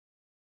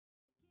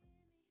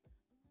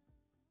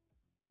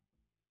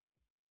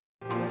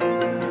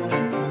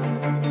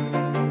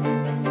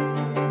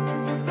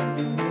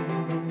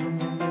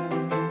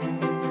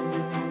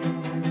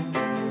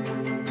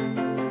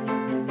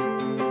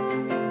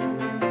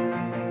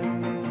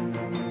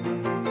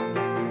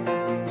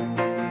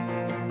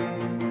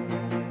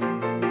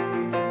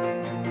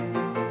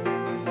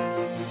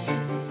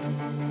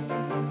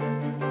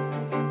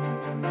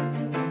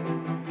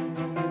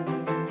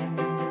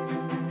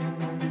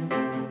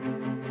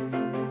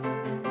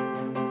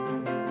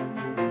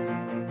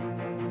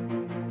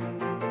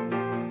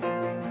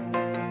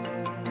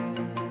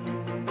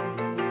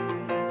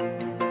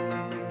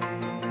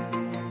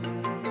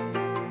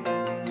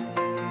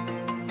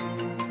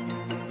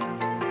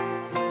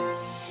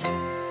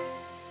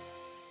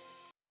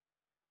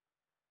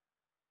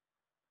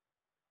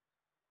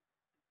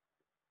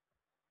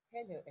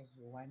Hello,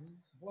 everyone.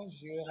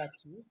 Bonjour à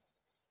tous,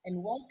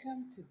 and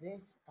welcome to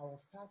this, our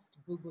first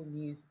Google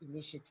News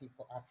Initiative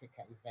for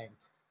Africa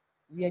event.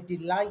 We are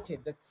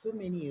delighted that so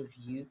many of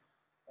you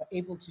are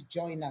able to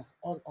join us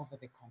all over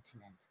the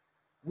continent.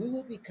 We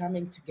will be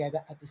coming together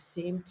at the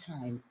same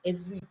time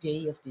every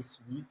day of this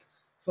week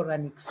for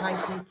an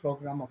exciting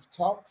program of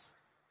talks,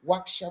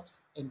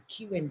 workshops, and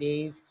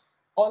Q&As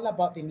all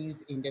about the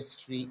news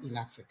industry in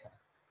Africa.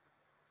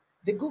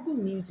 The Google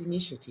News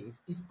Initiative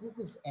is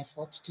Google's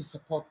effort to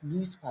support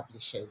news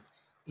publishers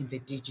in the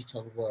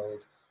digital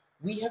world.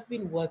 We have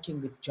been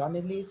working with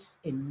journalists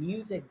and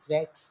news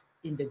execs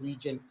in the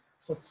region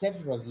for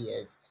several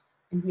years,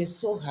 and we are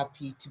so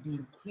happy to be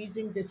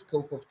increasing the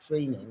scope of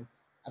training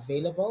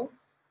available,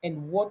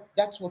 and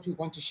that's what we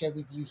want to share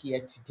with you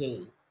here today.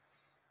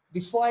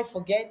 Before I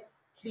forget,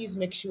 please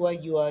make sure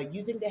you are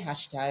using the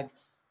hashtag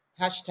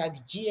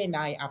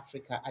GNI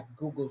Africa at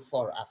Google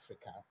for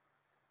Africa.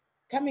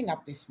 Coming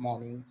up this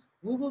morning,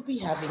 we will be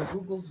having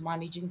Google's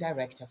Managing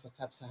Director for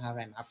Sub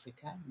Saharan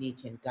Africa,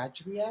 Nitin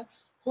Gajria,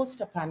 host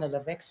a panel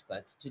of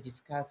experts to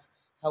discuss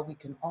how we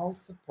can all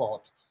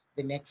support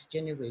the next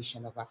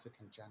generation of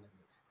African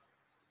journalists.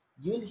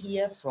 You'll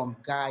hear from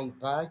Guy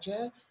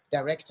Berger,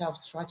 Director of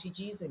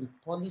Strategies and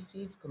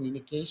Policies,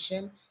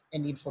 Communication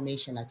and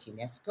Information at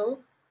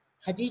UNESCO,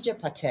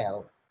 Khadija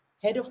Patel,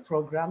 Head of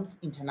Programs,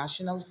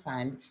 International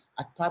Fund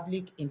at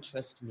Public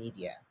Interest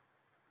Media,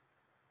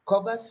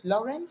 Kobus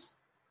Louwrens,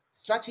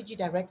 Strategy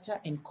Director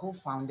and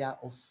co-founder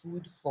of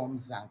Food Form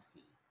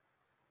Zansi,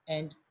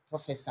 and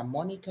Professor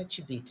Monica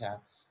Chibita,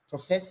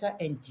 Professor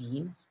and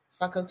Dean,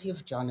 Faculty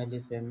of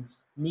Journalism,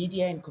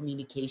 Media and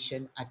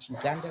Communication at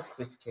Uganda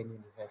Christian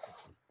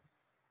University.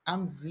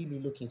 I'm really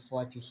looking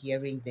forward to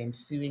hearing the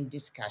ensuing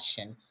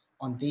discussion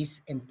on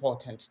this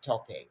important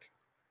topic.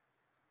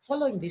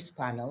 Following this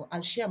panel,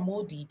 I'll share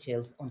more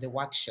details on the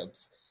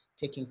workshops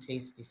taking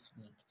place this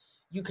week.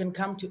 You can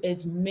come to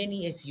as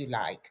many as you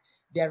like.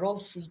 They're all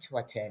free to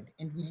attend,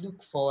 and we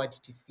look forward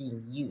to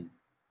seeing you.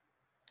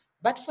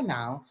 But for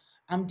now,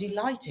 I'm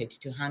delighted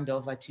to hand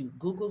over to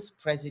Google's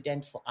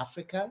President for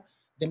Africa,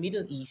 the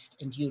Middle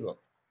East, and Europe,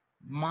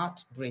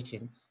 Matt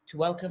Brittin, to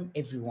welcome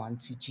everyone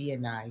to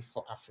GNI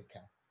for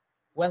Africa.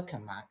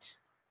 Welcome, Matt.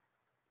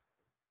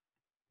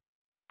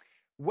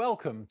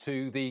 Welcome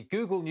to the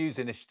Google News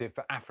Initiative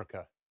for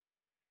Africa.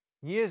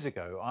 Years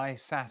ago, I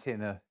sat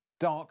in a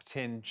dark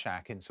tin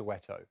shack in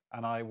Soweto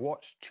and I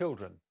watched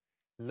children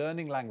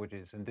learning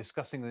languages and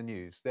discussing the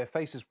news. Their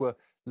faces were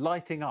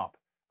lighting up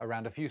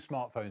around a few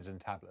smartphones and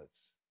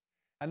tablets.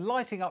 And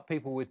lighting up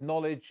people with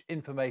knowledge,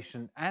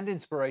 information and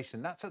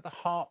inspiration, that's at the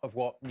heart of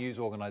what news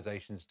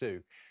organisations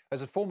do.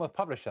 As a former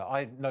publisher,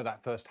 I know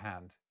that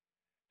firsthand.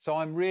 So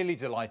I'm really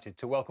delighted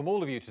to welcome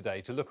all of you today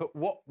to look at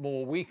what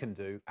more we can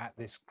do at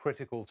this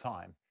critical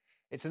time.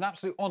 It's an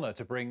absolute honour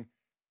to bring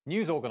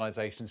news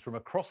organisations from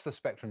across the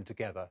spectrum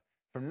together,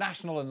 from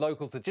national and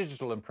local to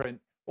digital and print,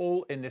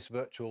 all in this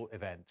virtual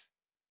event.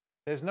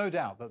 There's no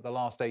doubt that the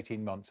last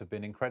 18 months have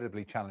been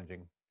incredibly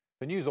challenging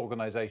for news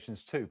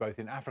organisations too, both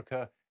in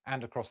Africa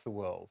and across the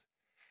world.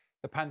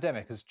 The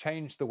pandemic has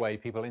changed the way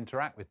people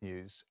interact with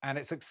news, and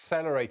it's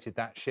accelerated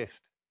that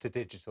shift to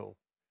digital.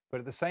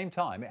 But at the same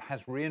time, it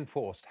has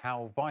reinforced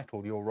how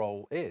vital your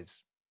role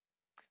is.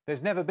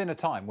 There's never been a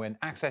time when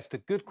access to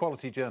good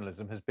quality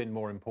journalism has been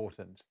more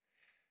important.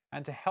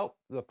 And to help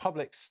the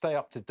public stay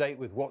up to date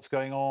with what's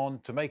going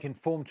on, to make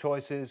informed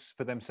choices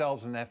for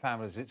themselves and their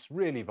families, it's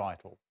really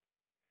vital.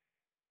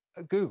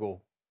 At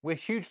Google, we're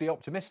hugely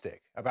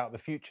optimistic about the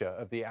future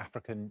of the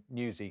African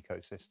news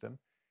ecosystem,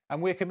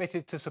 and we're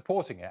committed to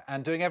supporting it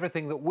and doing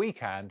everything that we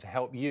can to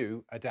help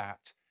you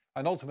adapt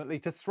and ultimately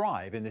to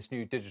thrive in this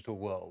new digital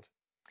world.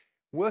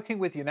 Working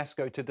with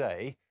UNESCO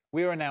today,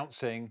 we are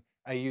announcing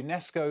a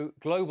UNESCO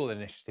Global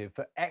Initiative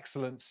for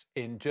Excellence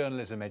in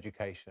Journalism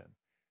Education.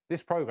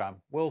 This programme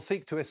will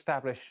seek to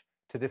establish,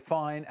 to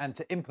define and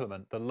to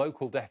implement the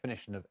local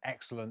definition of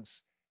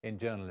excellence in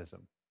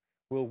journalism.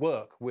 We'll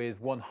work with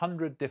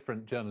 100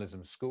 different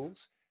journalism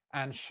schools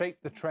and shape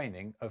the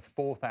training of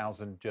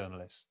 4,000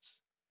 journalists.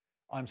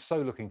 I'm so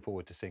looking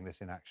forward to seeing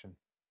this in action.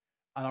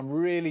 And I'm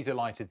really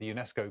delighted the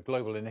UNESCO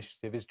Global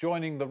Initiative is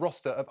joining the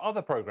roster of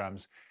other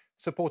programmes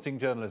supporting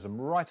journalism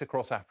right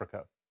across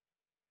Africa.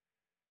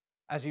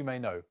 As you may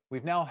know,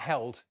 we've now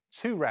held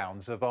 2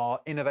 rounds of our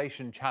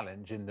Innovation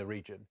Challenge in the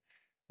region.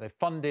 They've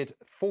funded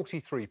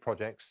 43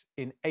 projects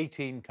in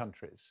 18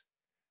 countries.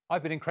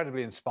 I've been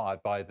incredibly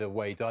inspired by the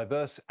way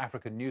diverse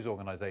African news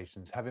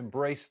organisations have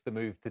embraced the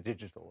move to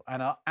digital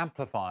and are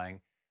amplifying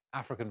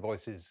African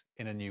voices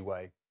in a new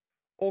way.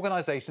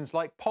 Organisations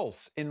like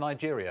Pulse in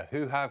Nigeria,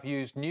 who have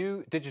used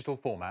new digital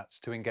formats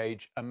to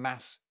engage a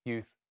mass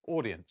youth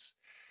audience.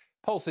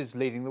 Pulse is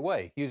leading the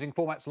way, using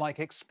formats like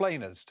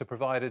explainers to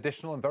provide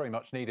additional and very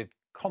much needed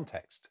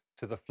context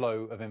to the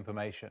flow of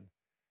information.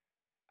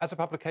 As a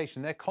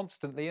publication, they're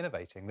constantly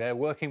innovating. They're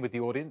working with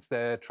the audience,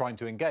 they're trying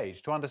to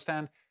engage, to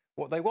understand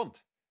what they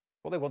want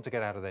to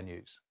get out of their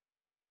news.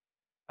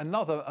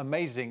 Another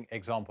amazing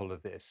example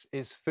of this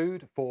is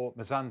Food for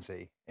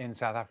Mzansi in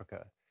South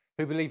Africa,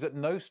 who believe that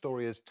no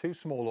story is too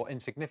small or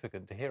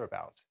insignificant to hear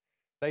about.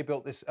 They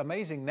built this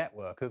amazing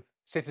network of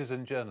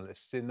citizen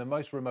journalists in the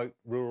most remote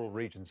rural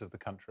regions of the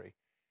country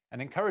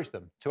and encouraged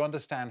them to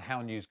understand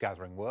how news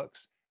gathering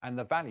works and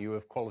the value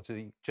of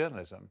quality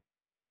journalism.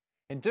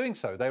 In doing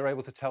so, they were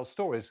able to tell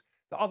stories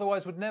that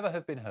otherwise would never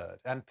have been heard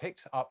and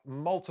picked up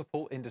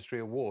multiple industry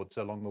awards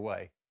along the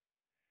way.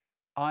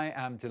 I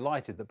am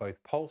delighted that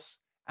both Pulse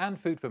and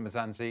Food for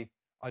Mzansi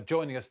are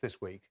joining us this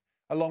week,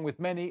 along with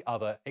many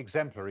other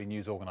exemplary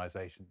news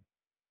organisations.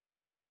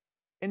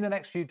 In the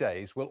next few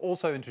days, we'll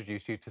also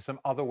introduce you to some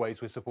other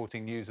ways we're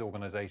supporting news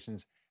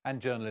organisations and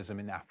journalism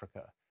in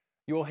Africa.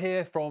 You'll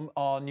hear from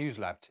our News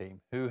Lab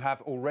team, who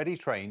have already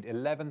trained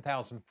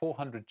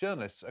 11,400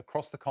 journalists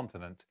across the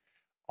continent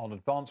on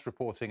advanced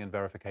reporting and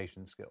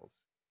verification skills.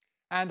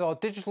 And our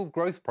Digital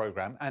Growth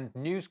Programme and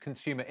News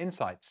Consumer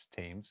Insights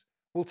teams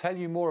will tell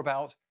you more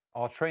about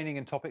our training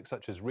in topics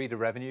such as reader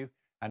revenue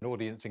and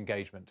audience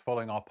engagement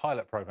following our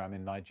pilot programme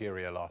in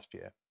Nigeria last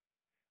year.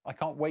 I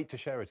can't wait to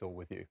share it all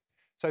with you.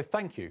 So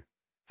thank you.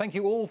 Thank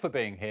you all for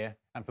being here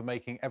and for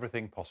making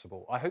everything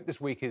possible. I hope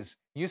this week is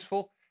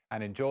useful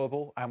and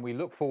enjoyable, and we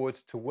look forward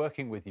to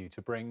working with you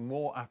to bring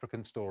more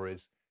African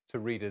stories to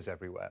readers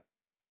everywhere.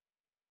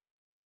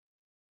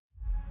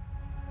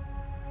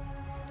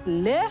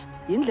 Le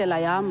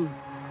yindlela yam,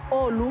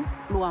 olu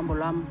luhambo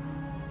lwam.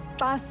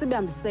 Xa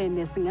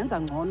sibambisene singenza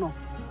ngcono,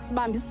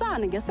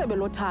 sibambisane ngesebe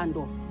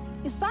lothando.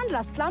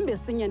 Isandla sihlambe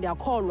sinye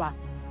ndiyakholwa.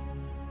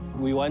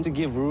 We want to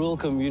give rural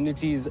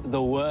communities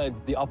the word,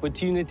 the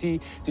opportunity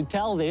to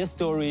tell their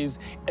stories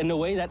in a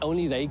way that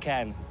only they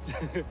can.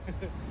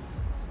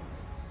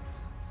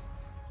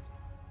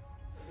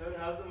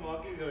 How's the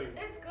market going?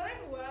 It's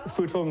going well.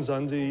 Food for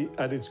Mzansi,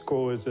 at its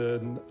core, is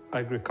an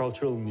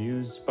agricultural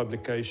news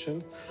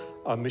publication.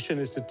 Our mission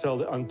is to tell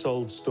the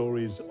untold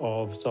stories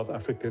of South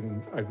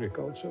African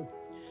agriculture.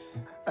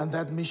 And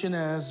that mission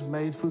has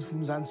made Food for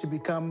Mzansi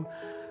become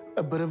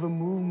a bit of a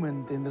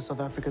movement in the South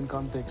African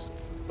context.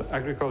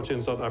 Agriculture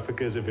in South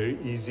Africa is a very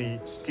easy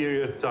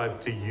stereotype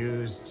to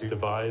use to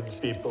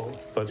divide people.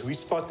 But we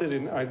spotted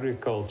in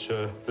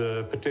agriculture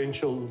the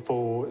potential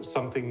for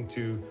something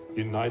to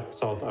unite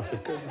South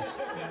Africans.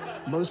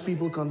 Most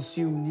people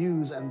consume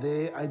news, and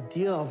their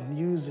idea of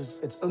news is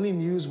it's only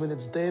news when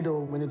it's dead or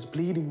when it's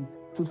bleeding.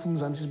 Food for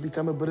Mzansi has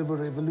become a bit of a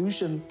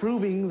revolution,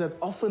 proving that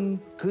often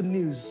good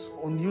news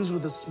or news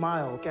with a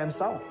smile can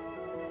sell.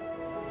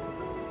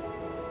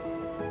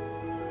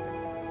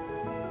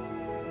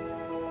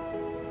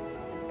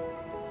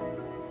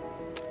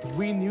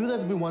 We knew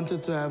that we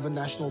wanted to have a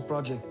national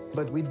project,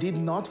 but we did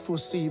not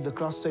foresee the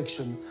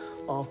cross-section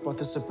of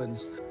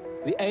participants.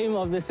 The aim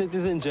of the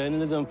Citizen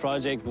Journalism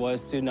Project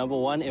was to, number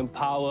one,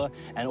 empower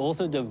and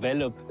also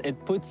develop.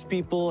 It puts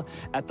people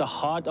at the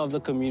heart of the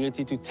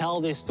community to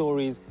tell their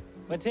stories.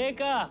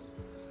 Pateka!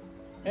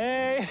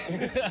 Hey!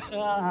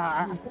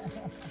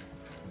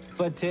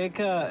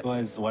 Pateka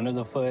was one of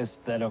the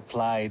first that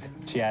applied.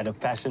 She had a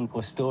passion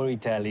for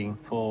storytelling,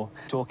 for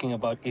talking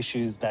about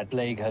issues that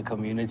plague her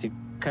community.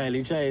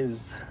 Khadija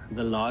is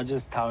the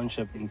largest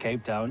township in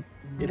Cape Town.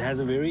 It has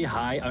a very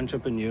high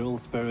entrepreneurial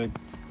spirit.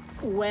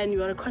 When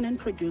you are a content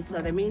producer,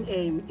 the main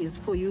aim is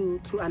for you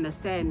to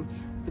understand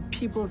the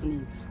people's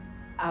needs.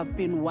 I've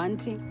been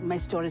wanting my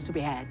stories to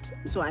be heard.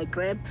 So I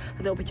grabbed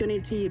the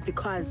opportunity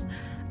because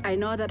I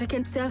know that I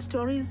can tell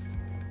stories,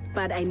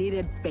 but I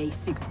needed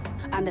basics.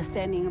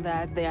 Understanding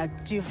that there are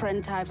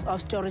different types of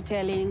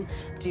storytelling,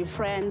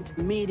 different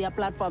media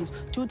platforms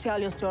to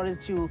tell your stories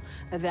to,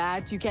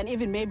 that you can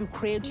even maybe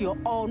create your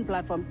own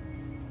platform.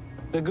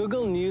 The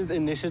Google News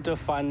Initiative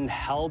Fund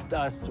helped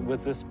us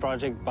with this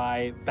project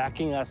by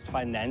backing us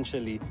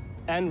financially.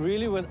 And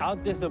really,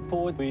 without their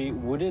support, we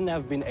wouldn't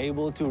have been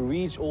able to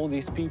reach all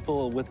these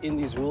people within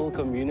these rural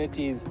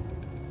communities.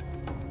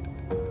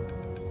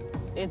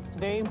 It's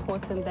very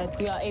important that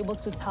we are able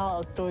to tell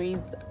our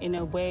stories in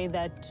a way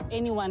that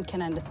anyone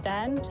can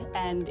understand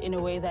and in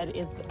a way that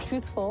is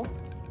truthful.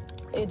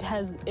 It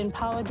has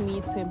empowered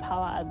me to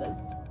empower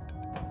others.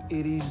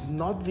 It is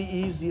not the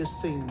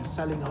easiest thing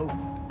selling hope.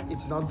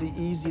 It's not the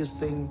easiest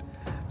thing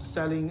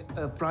selling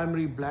a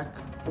primary black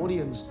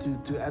audience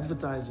to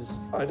advertisers.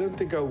 I don't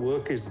think our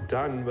work is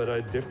done, but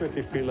I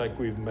definitely feel like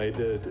we've made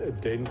a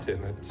dent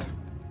in it.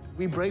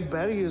 We break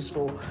barriers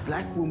for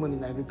black women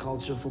in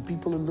agriculture, for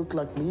people who look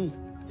like me.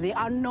 The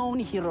unknown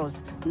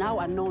heroes now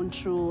are known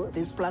through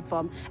this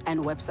platform and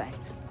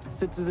website.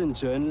 Citizen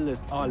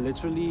journalists are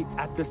literally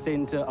at the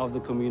center of the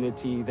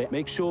community. They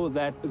make sure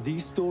that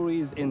these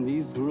stories in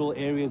these rural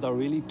areas are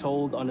really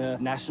told on a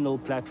national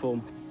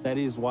platform. That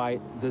is why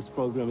this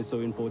program is so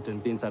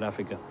important in South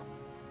Africa.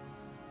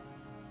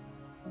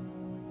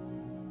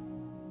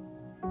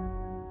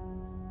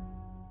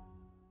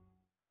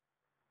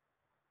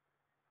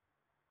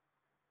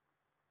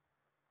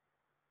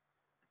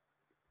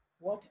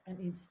 What an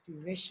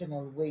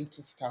inspirational way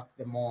to start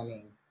the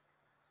morning.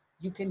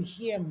 You can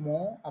hear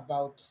more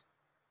about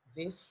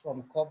this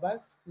from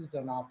Kobus, who's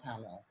on our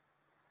panel.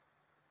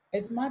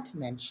 As Matt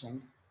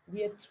mentioned,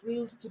 we are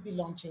thrilled to be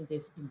launching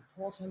this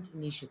important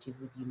initiative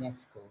with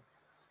UNESCO,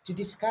 To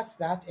discuss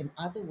that and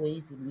other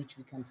ways in which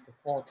we can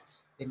support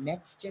the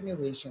next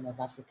generation of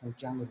African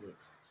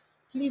journalists,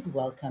 please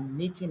welcome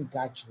Nitin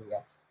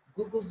Gajria,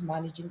 Google's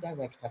Managing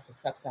Director for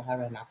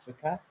Sub-Saharan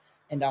Africa,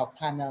 and our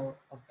panel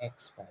of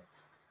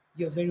experts.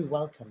 You're very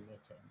welcome,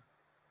 Nitin.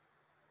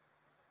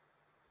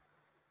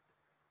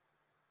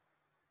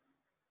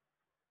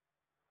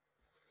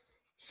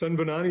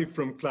 Sanbonani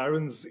from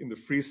Clarence in the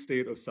Free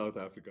State of South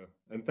Africa.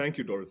 And thank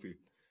you, Dorothy.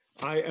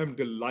 I am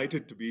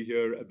delighted to be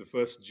here at the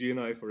first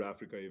GNI for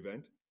Africa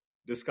event,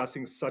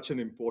 discussing such an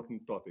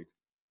important topic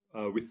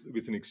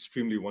with an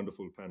extremely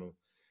wonderful panel.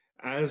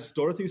 As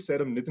Dorothy said,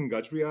 I'm Nitin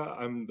Gajria.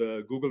 I'm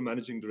the Google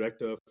Managing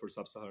Director for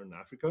Sub-Saharan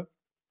Africa.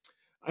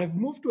 I've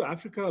moved to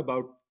Africa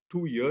about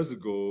 2 years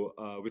ago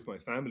with my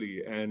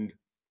family, and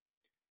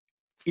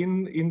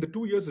in the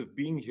 2 years of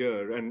being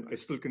here, and I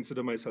still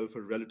consider myself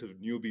a relative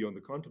newbie on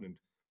the continent,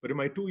 but in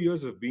my 2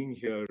 years of being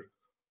here,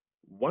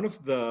 one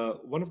of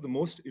the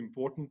most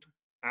important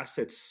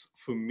assets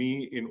for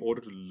me in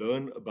order to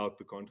learn about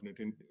the continent,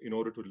 in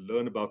order to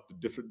learn about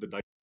the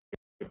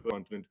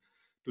continent,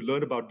 to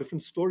learn about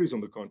different stories on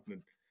the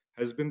continent,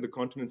 has been the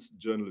continent's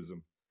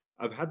journalism.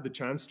 I've had the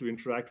chance to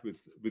interact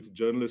with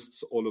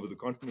journalists all over the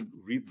continent,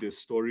 read their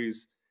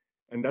stories,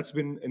 and that's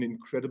been an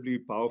incredibly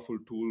powerful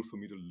tool for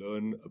me to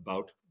learn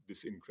about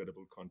this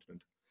incredible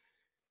continent.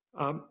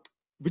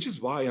 Which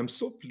is why I'm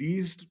so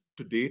pleased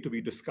today to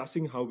be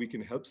discussing how we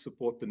can help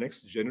support the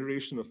next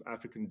generation of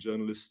African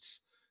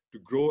journalists to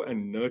grow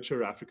and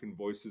nurture African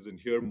voices and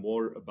hear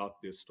more about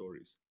their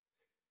stories.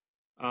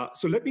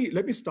 So let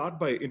me start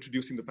by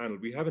introducing the panel.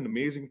 We have an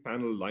amazing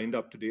panel lined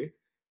up today.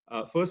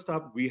 First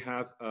up, we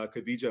have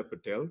Khadija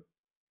Patel.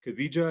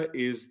 Khadija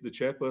is the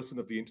chairperson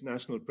of the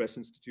International Press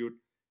Institute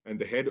and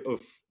the head of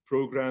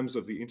programs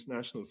of the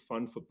International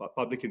Fund for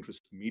Public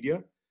Interest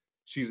Media.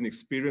 She's an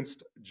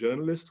experienced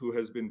journalist who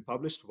has been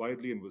published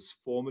widely and was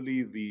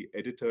formerly the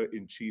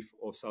editor-in-chief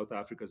of South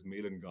Africa's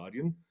Mail and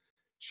Guardian.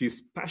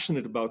 She's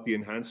passionate about the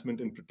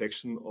enhancement and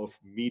protection of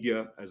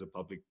media as a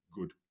public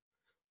good.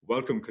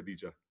 Welcome,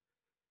 Khadija.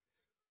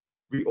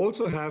 We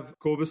also have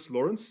Kobus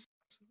Louwrens.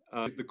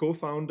 He's the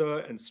co-founder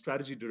and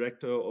strategy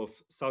director of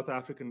South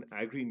African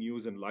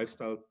agri-news and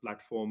lifestyle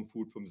platform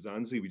Food from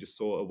Mzansi. We just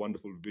saw a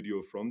wonderful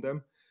video from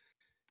them.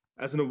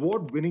 As an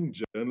award-winning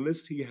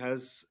journalist, he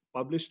has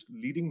published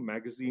leading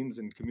magazines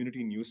and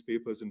community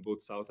newspapers in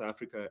both South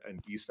Africa and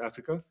East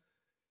Africa.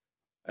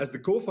 As the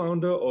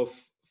co-founder of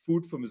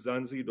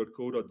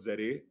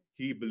foodfromzansi.co.za,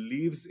 he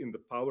believes in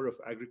the power of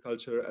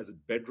agriculture as a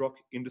bedrock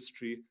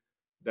industry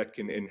that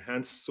can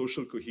enhance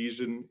social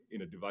cohesion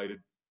in a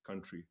divided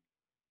country.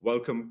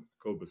 Welcome,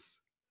 Kobus.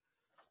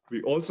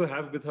 We also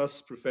have with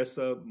us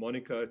Professor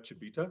Monica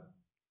Chibita.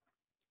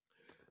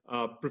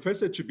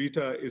 Professor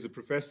Chibita is a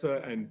professor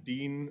and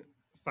dean,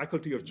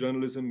 Faculty of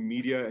Journalism,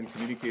 Media and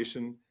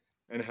Communication,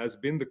 and has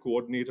been the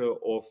coordinator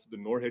of the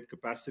Norhead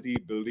Capacity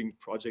Building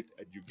Project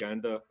at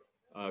Uganda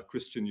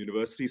Christian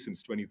University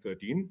since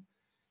 2013.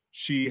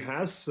 She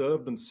has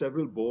served on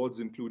several boards,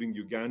 including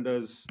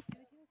Uganda's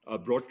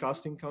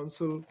Broadcasting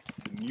Council,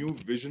 the New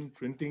Vision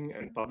Printing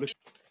and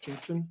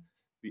Publishing,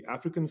 the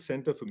African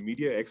Center for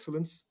Media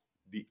Excellence,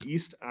 the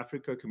East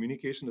Africa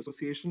Communication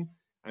Association,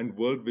 and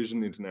World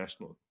Vision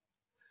International.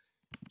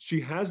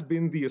 She has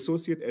been the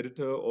associate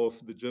editor of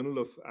the Journal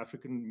of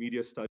African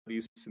Media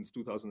Studies since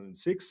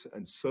 2006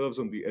 and serves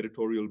on the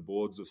editorial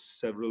boards of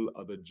several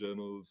other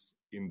journals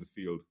in the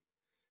field.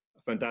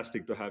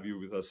 Fantastic to have you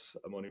with us,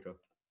 Monica.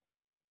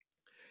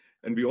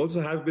 And we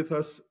also have with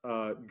us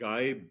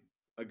Guy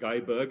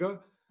Berger.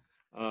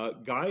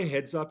 Guy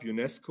heads up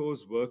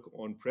UNESCO's work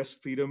on press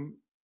freedom,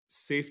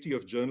 safety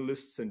of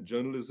journalists, and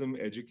journalism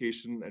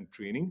education and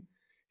training.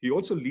 He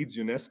also leads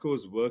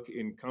UNESCO's work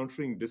in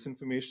countering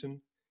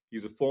disinformation.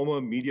 He's a former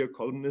media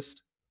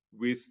columnist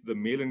with the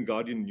Mail and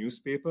Guardian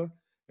newspaper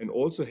and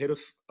also head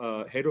of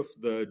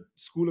the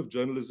School of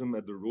Journalism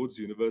at the Rhodes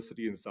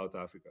University in South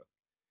Africa.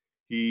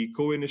 He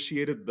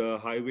co-initiated the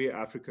Highway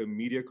Africa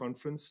Media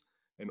Conference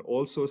and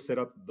also set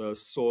up the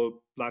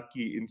Saul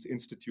Plaatje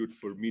Institute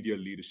for Media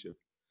Leadership.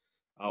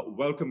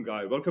 Welcome,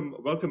 Guy.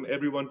 Welcome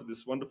everyone to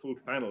this wonderful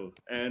panel.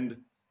 And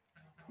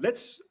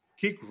let's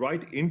kick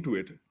right into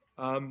it.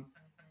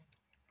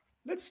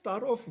 Let's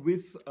start off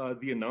with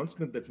the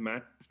announcement that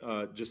Matt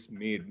just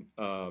made.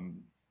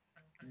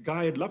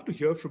 Guy, I'd love to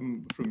hear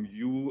from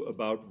you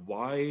about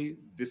why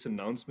this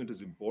announcement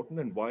is important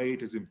and why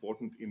it is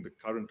important in the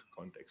current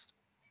context.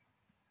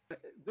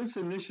 This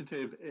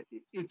initiative,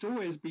 it's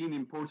always been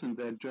important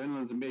that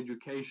journalism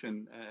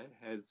education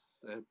has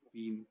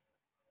been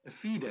a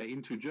feeder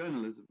into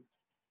journalism.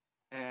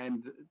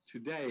 And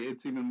today,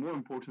 it's even more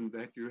important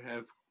that you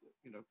have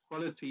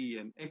quality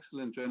and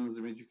excellent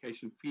journalism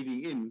education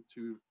feeding in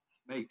to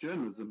make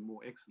journalism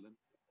more excellent.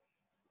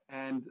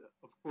 And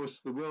of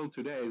course, the world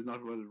today is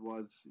not what it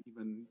was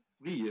even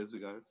 3 years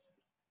ago.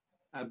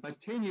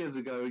 But 10 years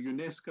ago,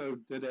 UNESCO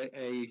did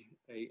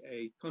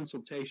a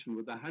consultation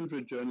with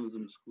 100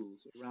 journalism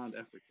schools around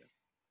Africa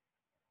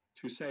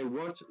to say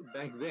what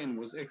back then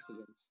was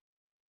excellence.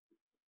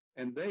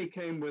 And they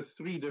came with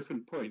 3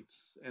 different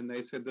points. And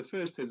they said the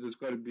first is it's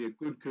got to be a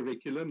good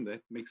curriculum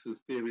that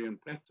mixes theory and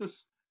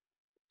practice.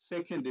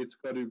 Second, it's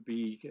got to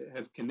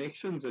have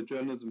connections. A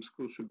journalism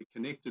school should be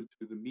connected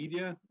to the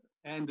media,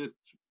 and it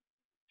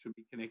should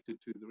be connected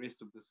to the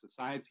rest of the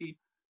society,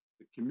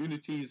 the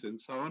communities, and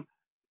so on.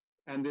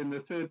 And then the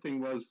third thing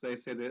was they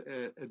said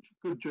a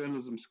good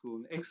journalism school,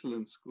 an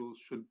excellent school,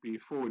 should be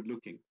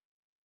forward-looking.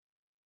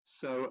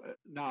 So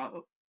now,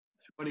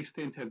 to what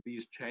extent have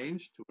these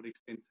changed? To what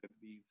extent have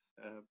these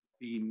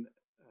been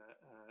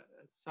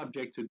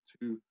subjected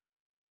to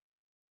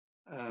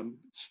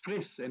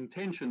stress and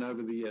tension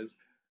over the years?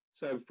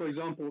 So, for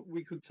example,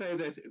 we could say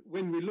that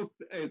when we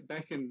looked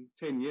back in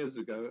 10 years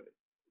ago,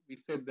 we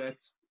said that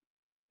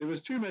there was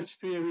too much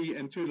theory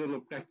and too little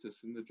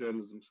practice in the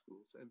journalism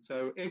schools. And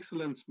so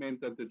excellence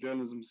meant that the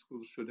journalism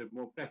schools should have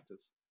more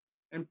practice.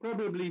 And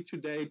probably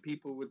today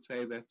people would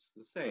say that's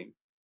the same.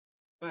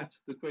 But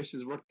the question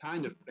is, what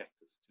kind of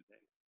practice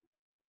today?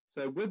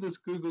 So with this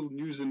Google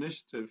News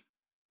initiative,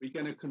 we're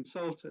going to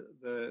consult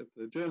the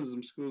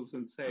journalism schools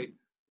and say,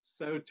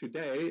 so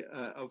today,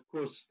 of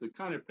course, the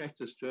kind of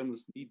practice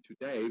journalists need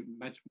today,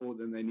 much more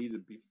than they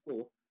needed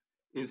before,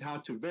 is how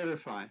to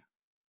verify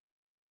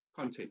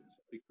content,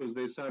 because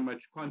there's so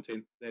much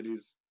content that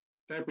is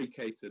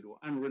fabricated or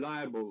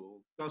unreliable or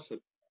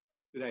gossip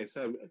today.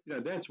 So,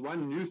 that's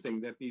one new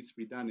thing that needs to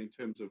be done in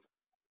terms of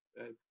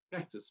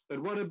practice.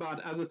 But what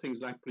about other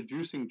things like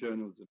producing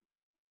journalism?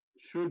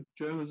 Should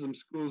journalism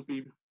schools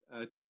be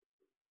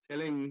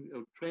telling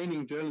or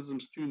training journalism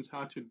students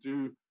how to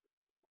do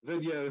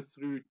video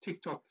through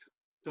TikTok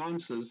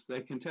dances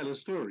that can tell a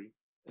story,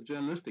 a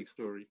journalistic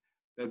story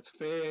that's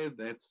fair,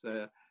 that's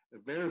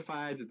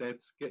verified,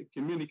 that's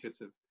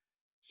communicative?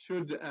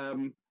 Should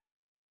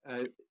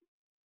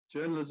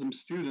journalism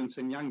students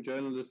and young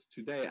journalists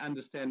today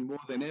understand more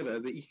than ever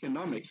the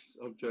economics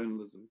of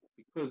journalism,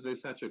 because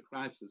there's such a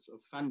crisis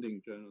of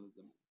funding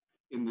journalism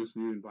in this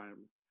new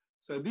environment?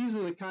 So these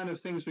are the kind of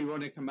things we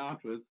want to come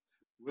out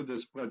with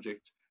this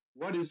project.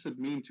 What does it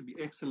mean to be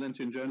excellent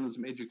in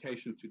journalism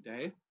education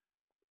today?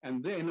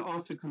 And then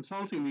after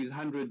consulting these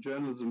 100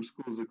 journalism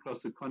schools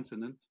across the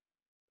continent,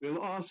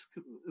 we'll ask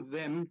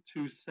them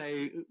to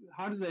say,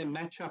 how do they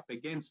match up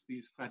against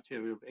these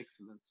criteria of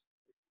excellence?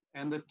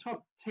 And the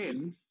top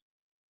 10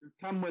 who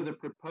come with a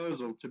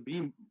proposal to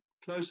be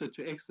closer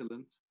to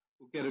excellence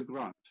will get a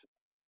grant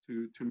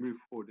to move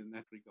forward in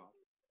that regard.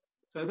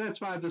 So that's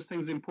why this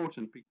thing's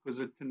important, because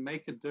it can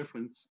make a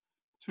difference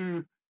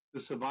to the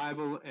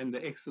survival and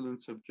the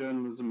excellence of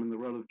journalism and the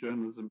role of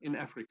journalism in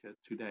Africa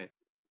today.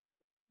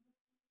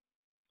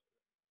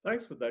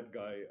 Thanks for that,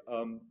 Guy.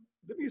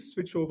 Let me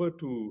switch over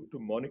to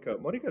Monica.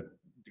 Monica,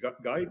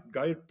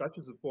 Guy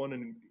touches upon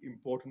an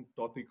important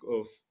topic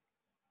of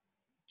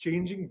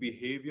changing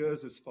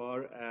behaviors as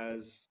far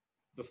as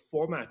the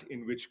format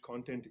in which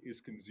content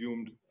is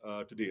consumed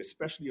today,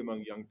 especially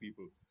among young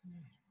people.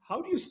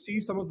 How do you see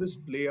some of this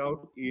play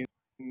out in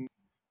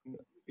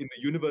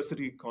the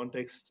university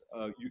context?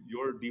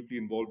 You're deeply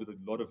involved with a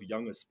lot of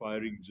young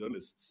aspiring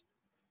journalists.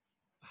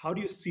 How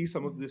do you see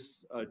some of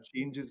this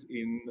changes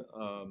in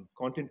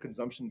content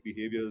consumption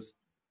behaviors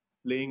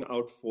playing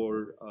out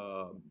for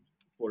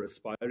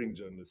aspiring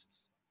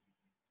journalists?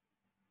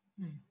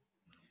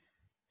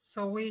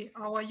 So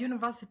our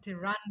university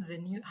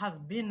has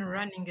been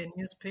running a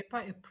newspaper,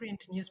 a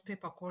print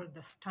newspaper called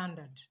The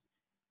Standard.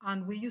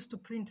 And we used to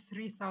print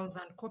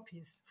 3,000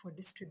 copies for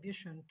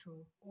distribution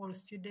to all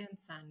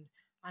students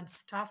and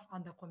staff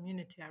and the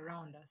community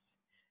around us.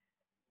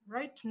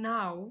 Right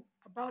now,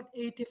 about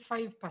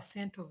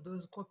 85% of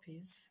those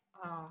copies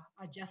are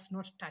just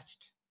not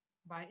touched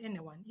by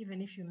anyone,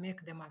 even if you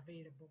make them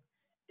available.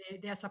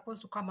 They are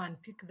supposed to come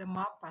and pick them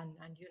up and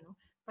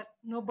but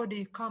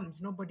nobody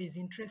comes, nobody's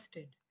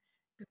interested,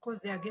 because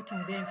they are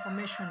getting their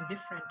information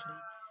differently.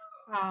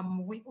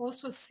 We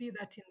also see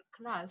that in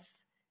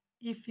class,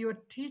 if you're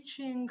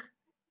teaching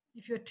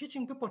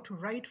people to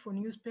write for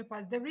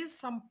newspapers, there is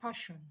some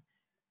passion.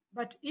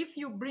 But if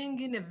you bring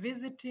in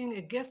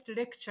a guest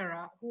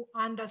lecturer who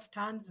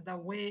understands the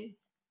way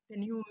the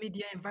new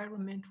media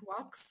environment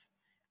works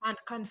and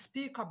can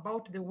speak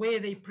about the way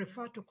they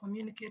prefer to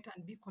communicate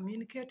and be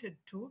communicated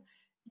to,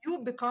 you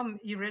become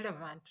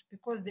irrelevant,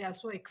 because they are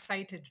so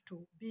excited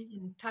to be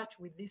in touch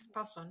with this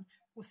person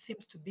who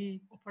seems to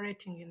be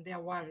operating in their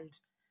world.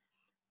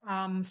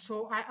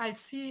 So I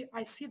see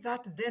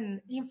that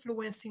then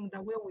influencing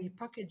the way we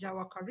package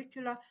our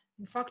curricula.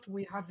 In fact,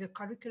 we have a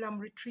curriculum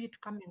retreat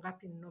coming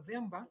up in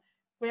November,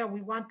 where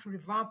we want to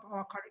revamp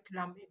our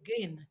curriculum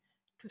again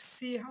to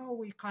see how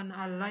we can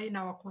align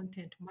our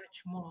content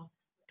much more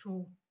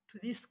to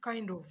these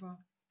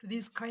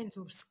kinds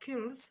of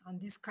skills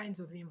and these kinds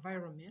of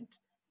environment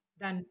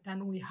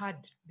than we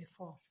had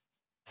before.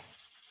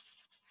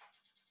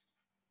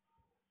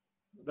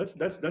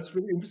 That's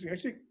really interesting.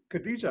 Actually,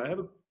 Khadija, I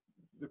have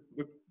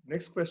the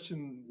next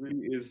question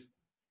really is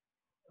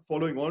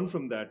following on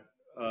from that.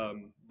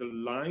 The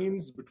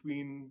lines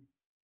between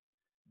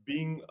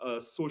being a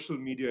social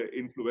media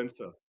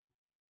influencer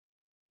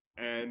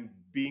and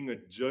being a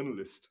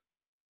journalist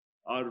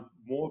are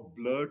more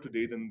blurred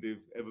today than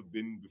they've ever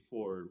been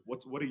before.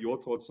 What are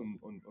your thoughts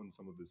on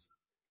some of this?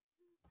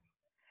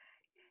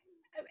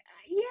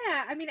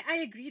 Yeah, I mean, I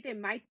agree they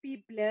might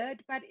be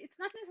blurred, but it's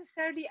not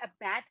necessarily a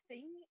bad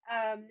thing.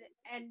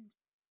 And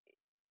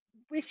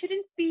we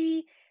shouldn't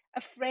be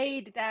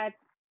afraid that,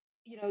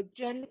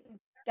 journalism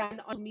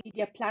done on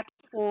media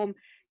platform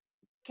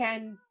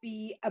can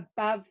be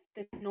above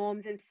the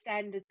norms and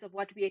standards of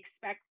what we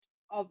expect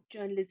of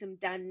journalism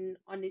done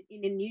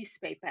in a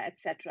newspaper,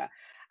 etc.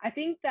 I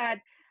think that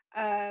we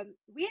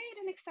are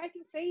at an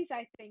exciting phase,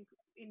 I think,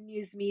 in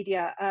news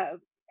media,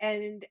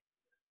 and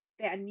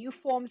there are new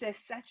forms. There's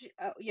such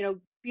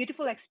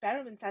beautiful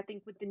experiments, I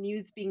think, with the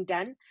news being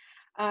done,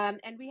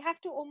 and we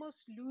have to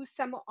almost lose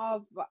some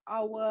of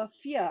our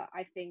fear,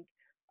 I think,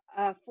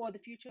 for the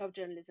future of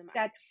journalism.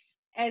 That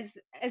as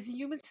a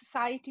human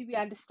society, we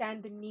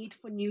understand the need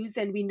for news,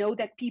 and we know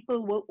that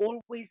people will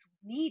always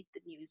need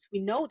the news. We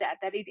know that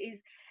it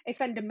is a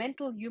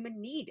fundamental human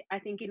need. I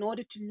think in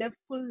order to live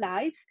full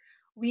lives,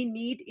 we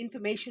need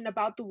information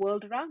about the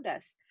world around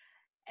us.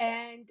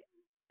 And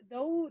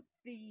though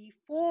the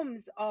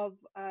forms of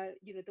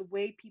the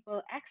way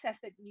people access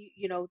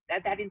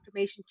that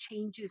information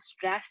changes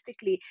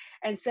drastically,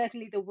 and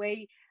certainly the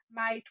way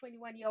my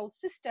 21-year-old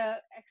sister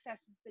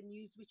accesses the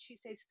news, which she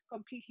says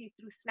completely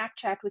through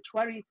Snapchat, which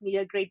worries me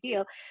a great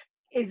deal,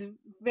 is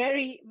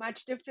very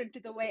much different to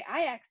the way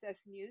I access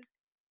news.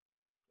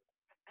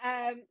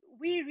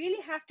 We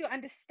really have to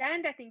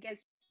understand, I think,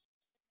 as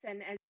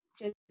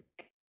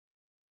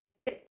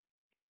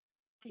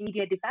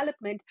media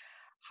development,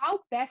 how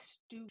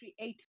best to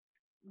create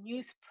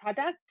news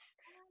products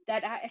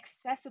that are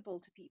accessible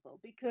to people,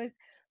 because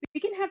we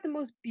can have the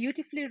most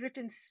beautifully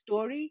written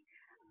story,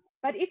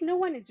 but if no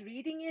one is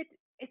reading it,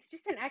 it's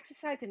just an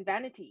exercise in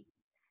vanity.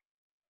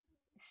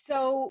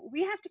 So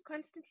we have to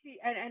constantly,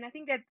 and I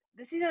think that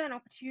this is an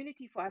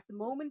opportunity for us. The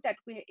moment that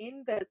we're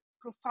in, the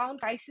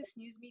profound crisis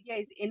news media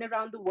is in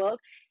around the world,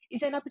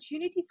 is an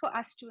opportunity for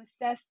us to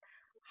assess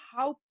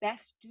how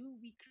best do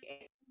we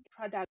create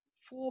product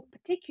for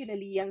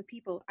particularly young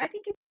people. I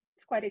think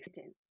it's quite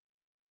exciting.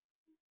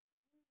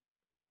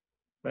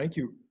 Thank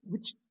you.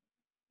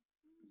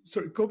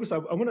 Sorry, Kobus, I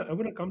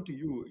want to come to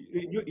you.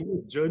 In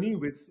your journey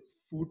with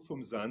Food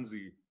from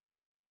Zanzi,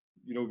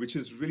 which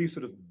is really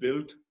sort of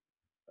built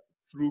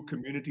through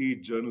community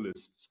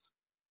journalists.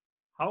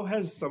 How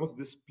has some of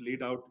this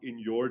played out in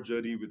your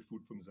journey with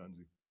Food from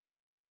Zanzi?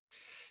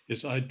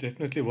 Yes, I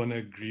definitely want to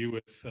agree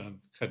with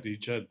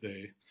Khadija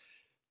there.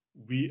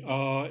 We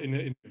are in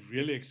a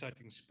really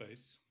exciting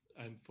space.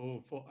 And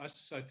for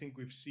us, I think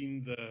we've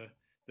seen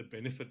the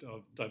benefit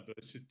of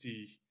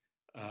diversity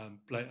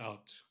play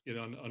out,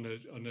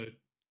 on a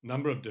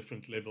number of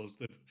different levels.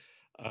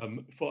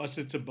 For us,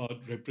 it's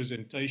about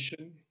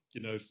representation,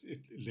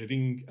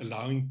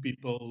 allowing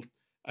people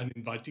and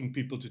inviting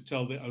people to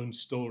tell their own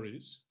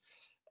stories.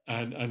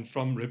 And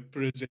from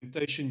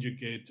representation, you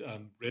get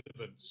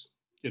relevance,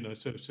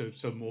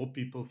 so more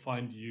people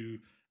find you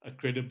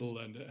credible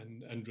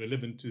and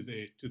relevant to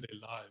their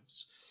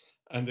lives.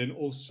 And then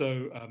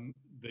also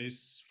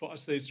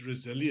there's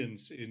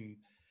resilience in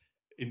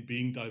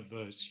being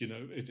diverse.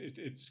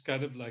 It's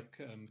kind of like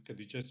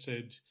Khadija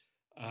said,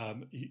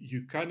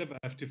 you kind of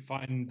have to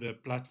find the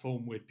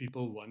platform where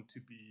people want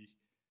to be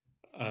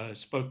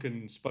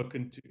spoken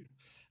to,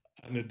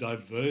 and a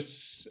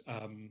diverse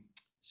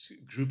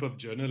group of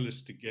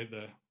journalists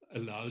together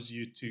allows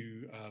you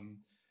to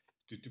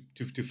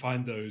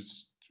find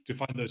those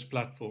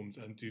platforms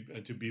and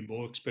to be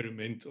more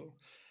experimental,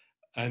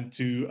 and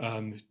to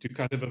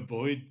kind of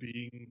avoid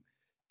being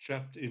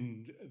trapped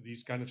in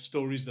these kind of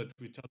stories that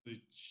we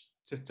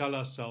tell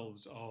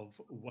ourselves of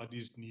what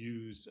is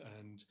news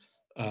and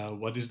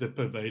what is the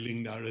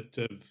prevailing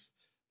narrative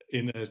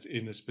in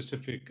a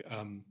specific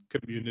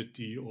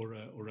community or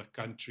a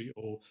country,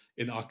 or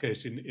in our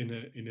case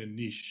in a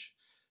niche.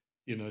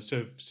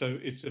 So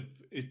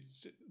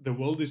it's the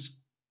world is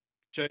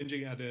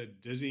changing at a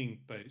dizzying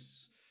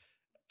pace,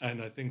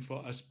 and I think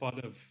for us, part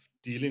of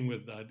dealing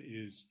with that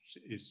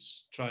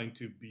is trying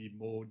to be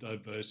more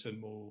diverse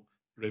and more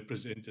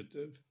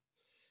representative,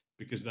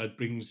 because that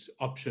brings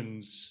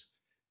options,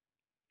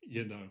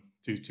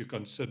 to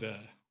consider.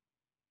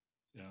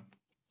 Yeah.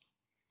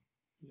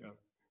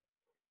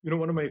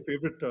 One of my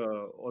favorite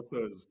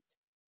authors.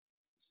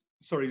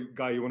 Sorry,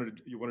 Guy, you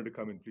wanted to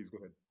come in. Please go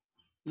ahead.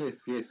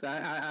 Yes.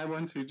 I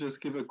want to just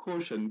give a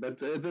caution, but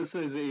this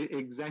is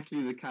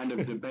exactly the kind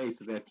of debate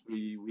that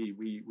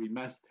we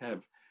must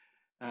have.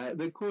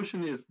 The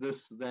caution is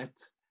this: that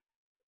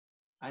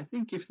I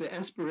think if the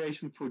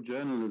aspiration for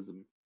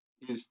journalism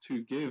is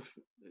to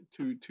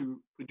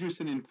produce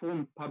an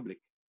informed public,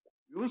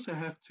 you also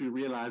have to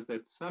realize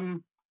that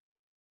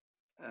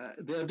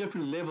there are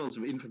different levels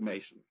of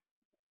information,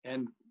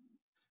 and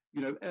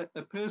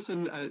a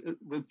person,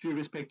 with due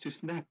respect to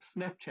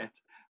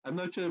Snapchat, I'm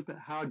not sure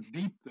how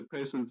deep the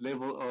person's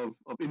level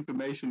of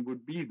information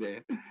would be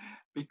there,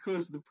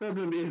 because the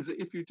problem is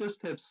if you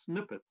just have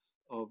snippets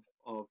of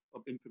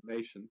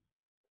information,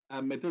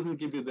 it doesn't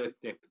give you that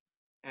depth.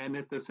 And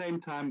at the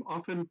same time,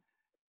 often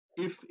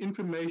if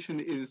information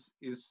is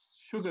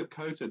sugar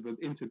coated with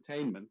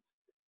entertainment,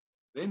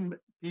 then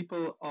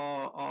people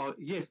are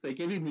yes, they're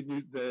getting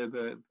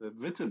the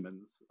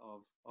vitamins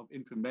of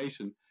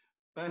information,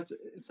 but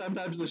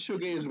sometimes the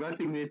sugar is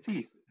rotting their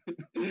teeth.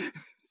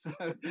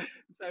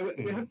 so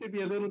we have to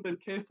be a little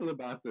bit careful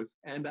about this.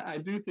 And I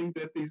do think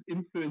that these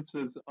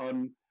influences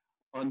on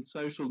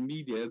social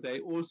media, they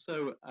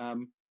also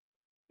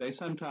they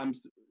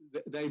sometimes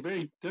they're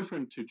very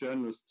different to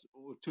journalists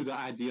or to the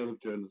ideal of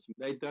journalism.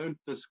 They don't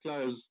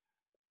disclose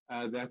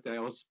that they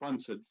are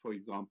sponsored, for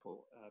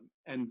example,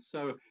 and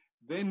so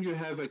then you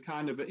have a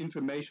kind of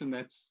information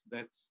that's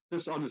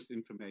dishonest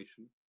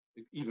information,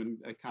 even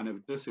a kind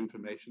of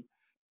disinformation.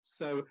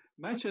 So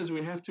much as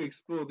we have to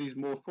explore these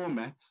more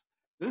formats,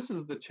 this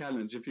is the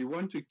challenge. If you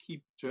want to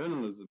keep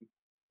journalism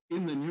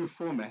in the new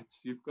formats,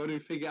 you've got to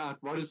figure out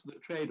what is the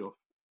trade-off,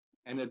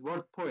 and at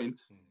what point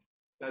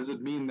does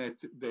it mean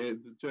that the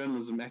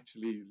journalism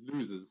actually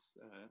loses.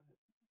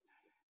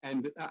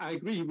 And I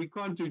agree, we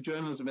can't do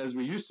journalism as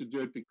we used to do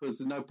it because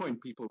there's no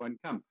point, people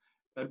won't come.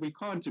 But we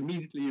can't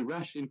immediately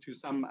rush into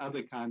some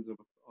other kinds of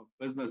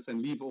business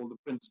and leave all the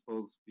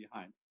principles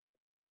behind.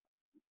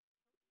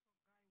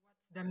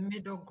 What's the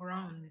middle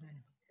ground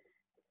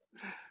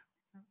then?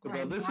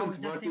 Well, this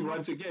is what we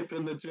want to get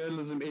from the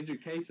journalism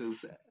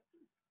educators.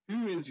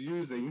 Who is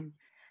using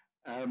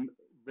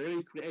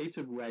very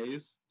creative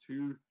ways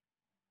to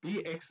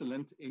be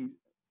excellent in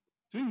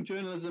doing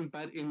journalism,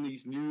 but in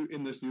this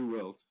new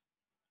world?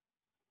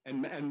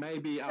 And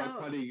maybe our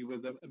colleague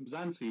with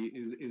Mzansi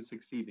is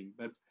succeeding,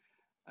 but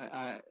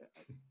I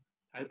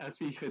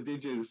see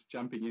Khadija is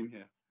jumping in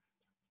here.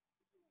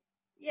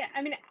 Yeah,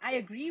 I mean, I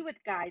agree with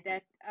Guy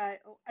that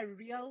a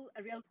real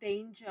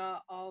danger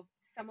of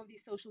some of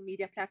these social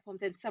media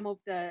platforms and some of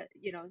the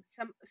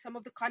some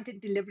of the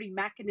content delivery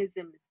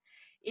mechanisms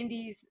in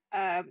these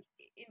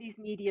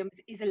mediums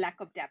is a lack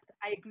of depth.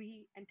 I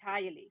agree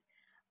entirely,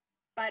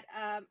 but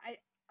I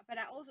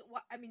also,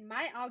 I mean,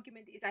 my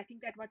argument is I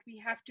think that what we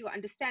have to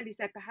understand is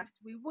that perhaps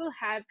we will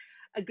have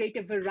a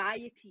greater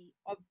variety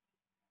of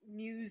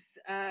news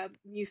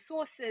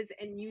sources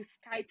and news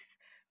types,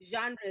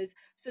 genres,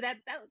 so that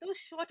those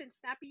short and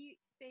snappy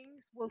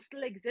things will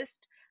still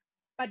exist,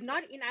 but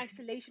not in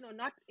isolation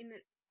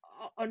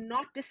or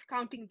not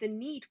discounting the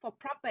need for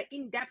proper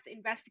in-depth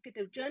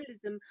investigative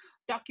journalism,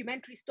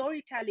 documentary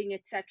storytelling,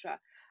 etc.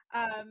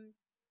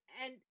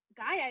 And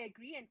Guy, I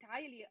agree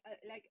entirely.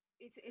 Like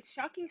it's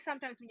shocking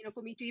sometimes,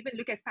 for me to even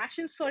look at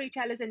fashion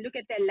storytellers and look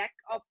at their lack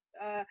of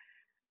a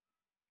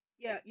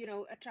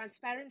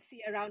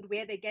transparency around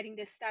where they're getting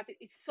their stuff.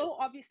 It's so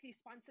obviously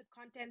sponsored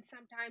content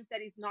sometimes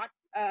that is not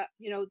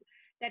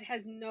that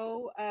has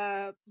no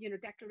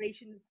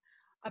declarations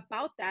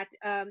about that.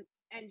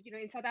 And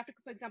in South Africa,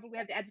 for example, we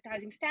have the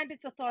Advertising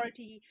Standards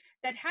Authority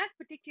that have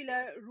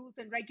particular rules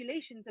and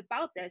regulations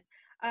about this.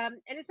 And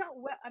it's not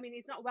well. I mean,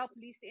 it's not well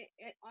policed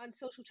on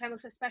social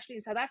channels, especially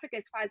in South Africa,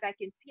 as far as I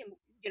can see.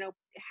 I'm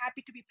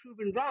happy to be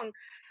proven wrong.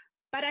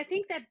 But I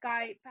think that,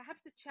 Guy,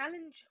 perhaps the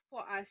challenge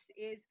for us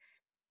is,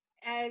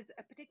 as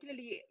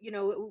particularly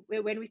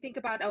when we think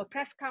about our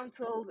press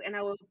councils and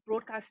our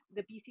broadcast,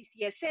 the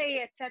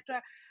BCCSA,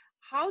 etc.,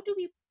 how do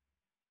we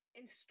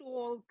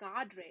install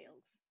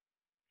guardrails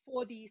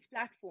for these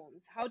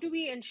platforms? How do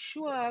we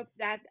ensure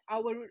that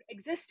our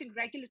existing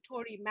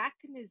regulatory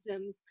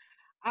mechanisms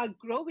are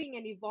growing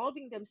and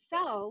evolving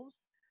themselves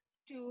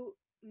to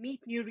meet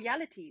new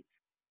realities?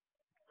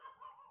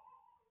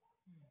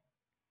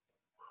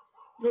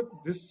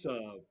 This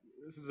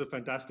is a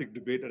fantastic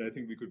debate, and I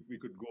think we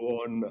could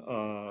go on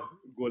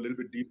go a little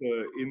bit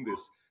deeper in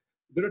this.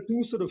 There are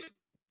two sort of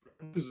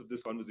branches of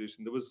this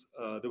conversation. There was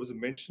a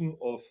mention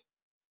of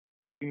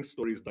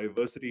stories,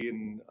 diversity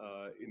in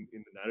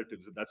the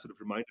narratives, and that sort of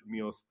reminded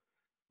me of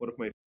one of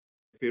my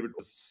favorite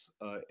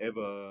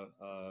ever,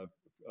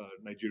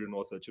 Nigerian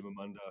author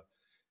Chimamanda.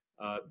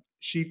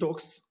 She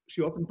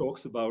often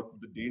talks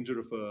about the danger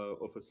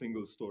of a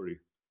single story,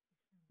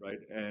 right?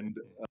 And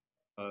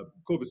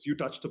Kobus, you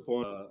touched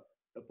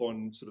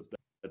upon sort of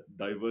that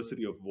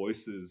diversity of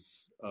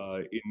voices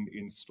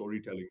in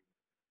storytelling.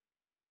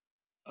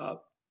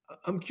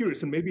 I'm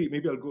curious, and maybe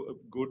I'll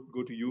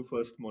go to you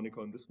first,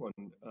 Monica, on this one.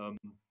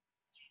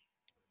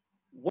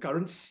 What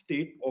current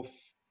state of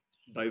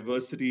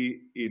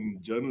diversity in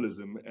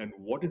journalism, and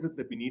what is it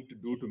that we need to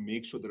do to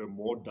make sure there are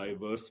more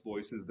diverse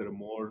voices, there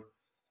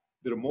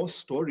are more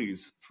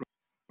stories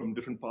from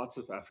different parts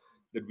of Africa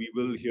that we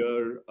will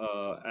hear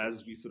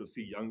as we sort of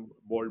see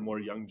more and more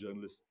young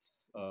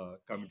journalists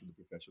come into the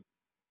profession?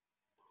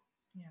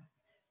 Yeah.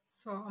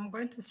 So I'm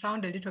going to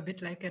sound a little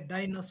bit like a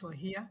dinosaur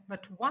here,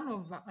 but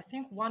I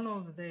think one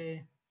of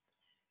the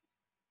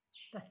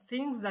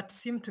things that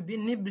seem to be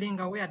nibbling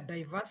away at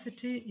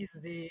diversity is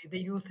the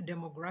youth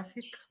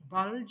demographic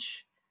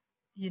bulge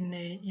in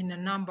a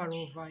number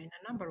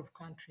of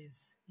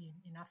countries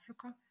in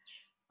Africa.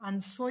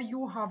 And so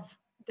you have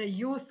the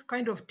youth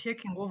kind of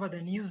taking over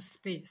the news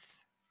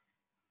space.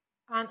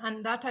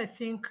 And that, I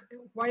think,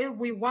 while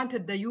we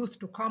wanted the youth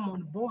to come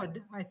on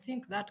board, I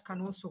think that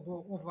can also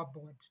go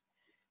overboard.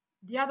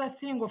 The other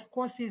thing, of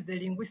course, is the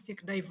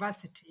linguistic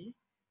diversity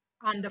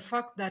and the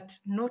fact that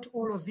not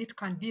all of it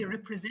can be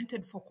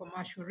represented for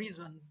commercial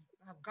reasons.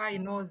 Guy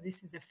knows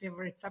this is a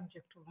favorite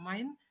subject of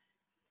mine.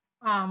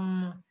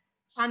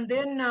 And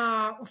then,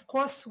 of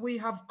course, we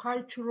have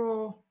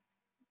cultural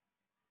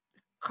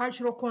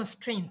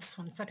constraints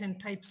on certain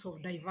types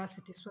of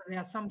diversity. So there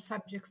are some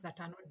subjects that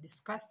are not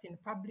discussed in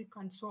public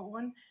and so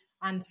on.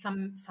 And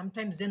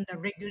sometimes then the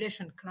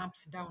regulation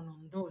clamps down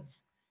on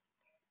those.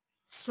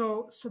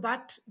 So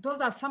that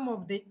those are some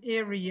of the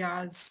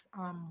areas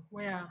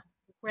where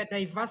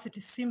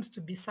diversity seems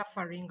to be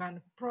suffering,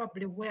 and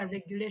probably where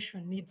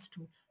regulation needs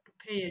to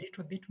pay a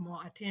little bit more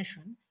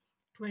attention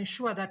to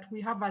ensure that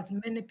we have as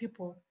many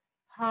people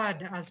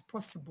heard as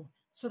possible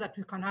so that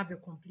we can have a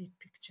complete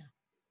picture.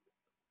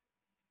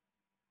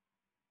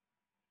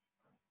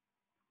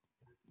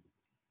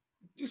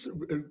 Just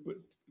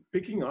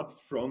picking up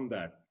from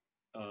that,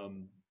 what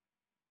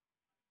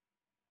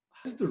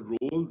is the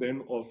role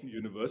then of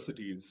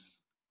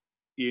universities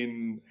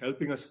in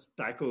helping us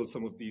tackle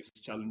some of these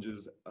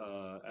challenges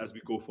as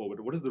we go forward?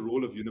 What is the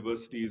role of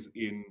universities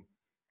in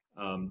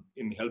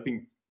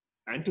helping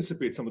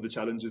anticipate some of the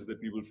challenges that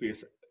we will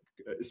face,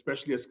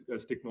 especially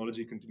as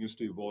technology continues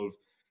to evolve,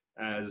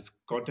 as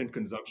content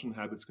consumption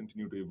habits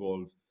continue to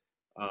evolve?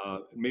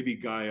 Maybe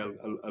Guy,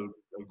 I'll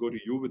go to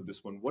you with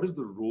this one. What is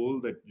the role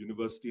that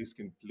universities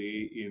can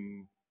play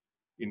in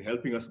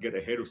helping us get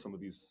ahead of some of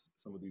these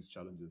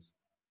challenges?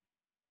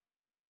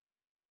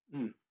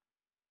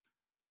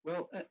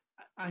 Well,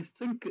 I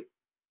think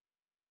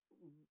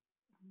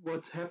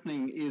what's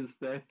happening is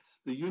that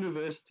the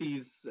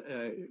universities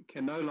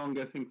can no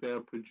longer think they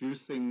are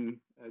producing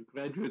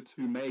graduates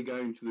who may go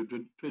into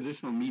the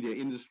traditional media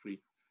industry.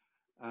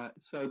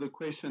 So the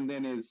question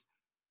then is,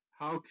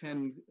 how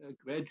can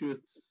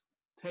graduates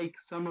take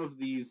some of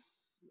these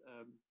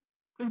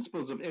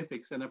principles of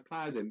ethics and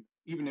apply them,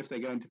 even if they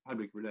go into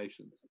public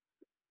relations,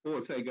 or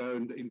if they go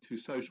into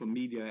social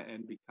media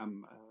and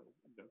become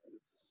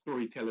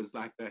storytellers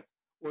like that,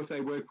 or if they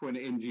work for an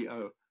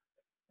NGO.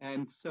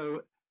 And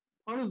so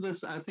part of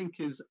this, I think,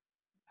 is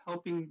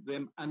helping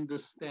them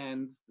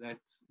understand that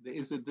there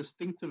is a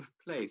distinctive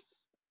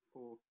place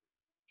for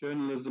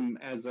journalism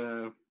as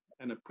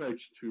an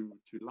approach to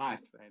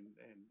life and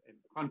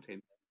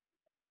content.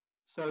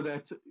 So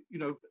that,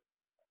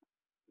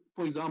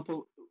 for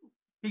example,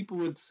 people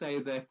would say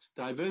that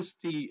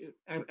diversity,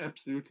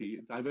 absolutely,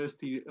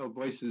 diversity of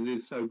voices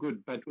is so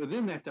good, but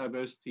within that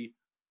diversity,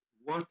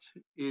 what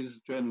is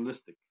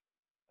journalistic?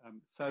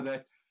 So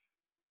that,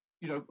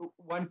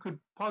 one could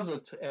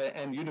posit,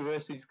 and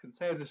universities can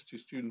say this to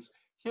students,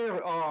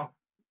 here are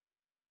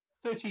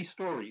 30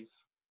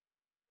 stories.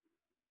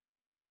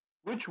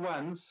 Which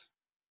ones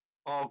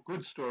are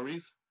good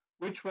stories?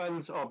 Which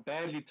ones are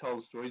badly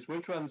told stories?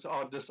 Which ones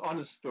are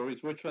dishonest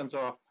stories? Which ones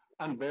are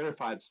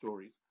unverified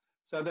stories?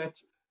 So that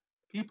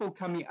people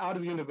coming out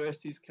of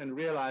universities can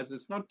realize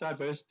it's not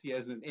diversity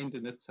as an end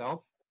in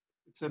itself.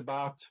 It's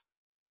about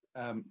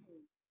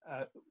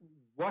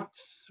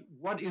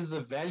what is the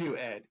value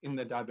add in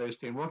the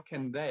diversity, and what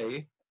can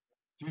they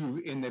do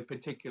in their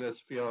particular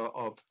sphere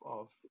of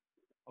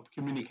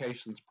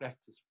communications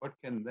practice? What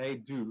can they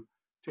do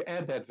to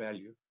add that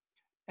value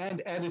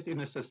and add it in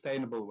a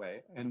sustainable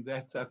way? And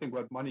that's, I think,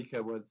 what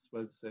Monica was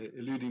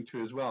alluding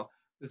to as well.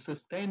 The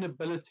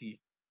sustainability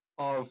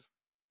of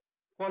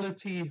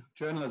quality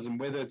journalism,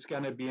 whether it's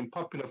going to be in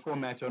popular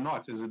format or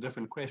not, is a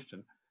different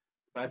question.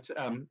 But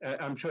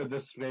I'm sure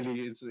this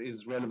really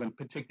is relevant,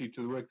 particularly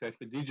to the work that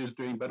Khadija is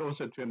doing, but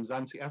also to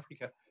Mzansi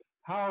Africa.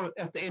 How,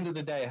 at the end of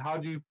the day, how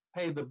do you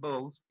pay the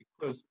bills?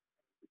 Because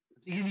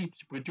it's easy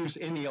to produce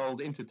any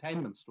old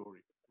entertainment story,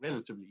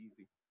 relatively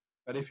easy.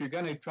 But if you're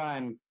going to try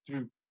and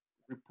do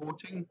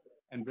reporting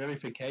and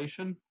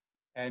verification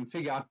and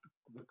figure out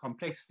the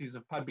complexities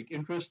of public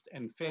interest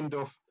and fend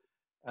off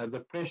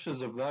the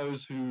pressures of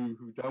those who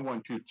don't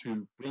want you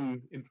to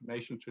bring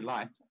information to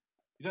light,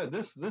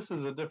 this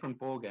is a different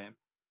ballgame.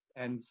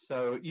 And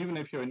so even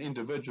if you're an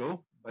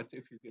individual, but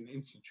if you're an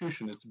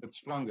institution, it's a bit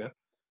stronger.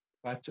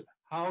 But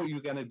how are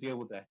you going to deal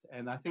with that?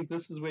 And I think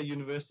this is where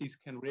universities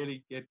can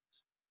really get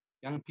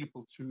young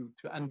people to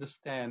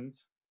understand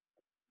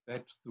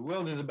that the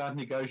world is about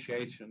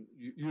negotiation.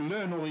 You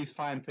learn all these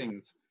fine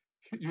things.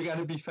 You're going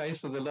to be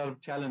faced with a lot of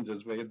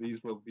challenges where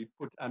these will be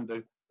put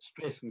under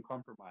stress and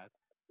compromise.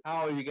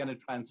 How are you going to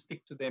try and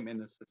stick to them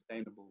in a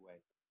sustainable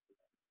way?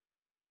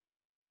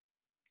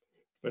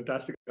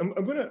 Fantastic. I'm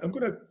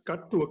gonna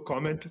cut to a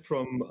comment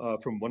from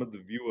one of the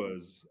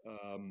viewers.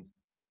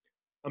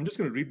 I'm just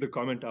going to read the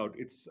comment out.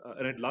 It's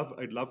and I'd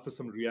love for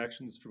some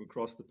reactions from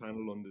across the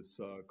panel on this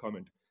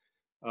comment.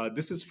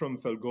 This is from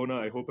Falgona.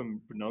 I hope I'm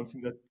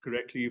pronouncing that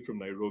correctly, from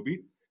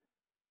Nairobi.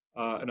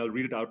 And I'll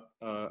read it out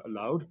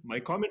aloud. My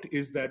comment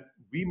is that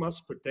we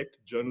must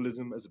protect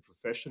journalism as a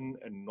profession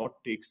and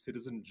not take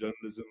citizen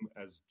journalism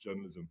as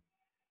journalism.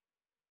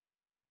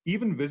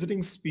 Even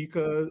visiting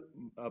speakers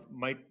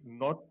might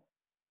not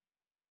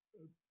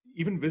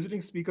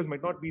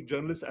be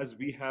journalists, as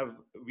we have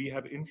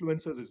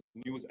influencers as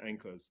news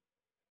anchors.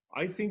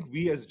 I think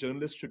we as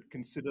journalists should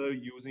consider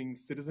using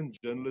citizen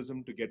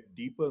journalism to get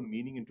deeper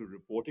meaning into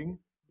reporting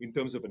in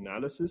terms of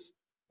analysis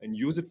and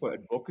use it for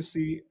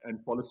advocacy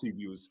and policy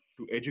views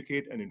to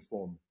educate and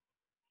inform.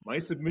 My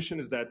submission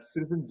is that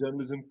citizen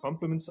journalism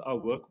complements our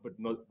work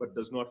but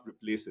does not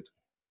replace it.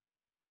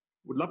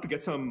 Would love to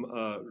get some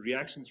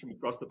reactions from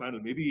across the panel.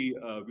 Maybe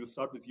we'll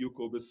start with you,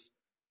 Kobus,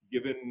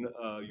 given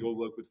your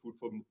work with Food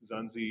for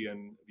Mzansi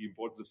and the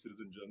importance of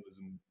citizen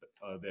journalism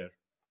there.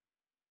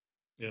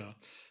 Yeah,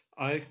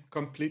 I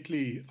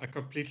completely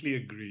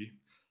agree.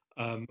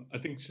 I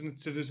think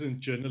citizen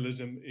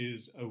journalism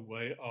is a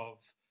way of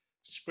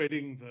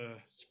spreading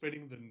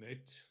the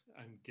net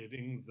and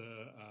getting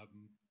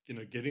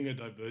getting a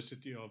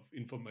diversity of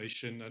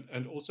information,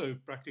 and also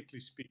practically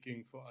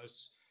speaking for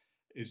us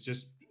is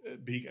just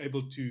being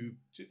able to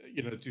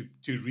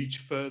reach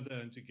further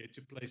and to get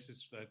to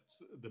places that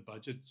the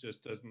budget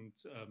just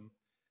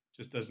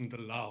doesn't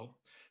allow.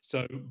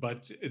 So,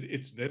 but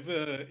it's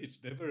never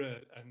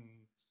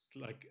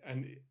like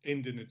an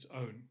end in its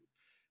own.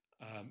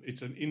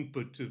 It's an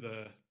input to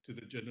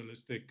the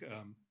journalistic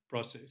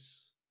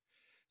process.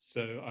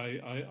 So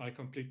I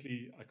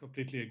completely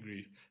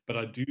agree. But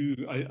I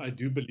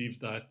do believe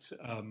that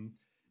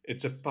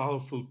it's a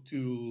powerful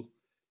tool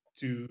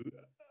to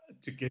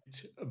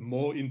get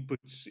more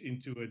inputs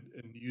into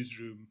a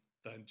newsroom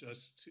than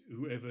just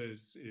whoever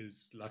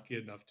is lucky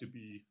enough to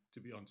be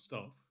on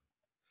staff.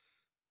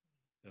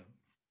 Yeah.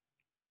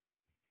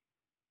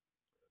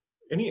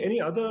 Any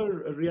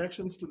other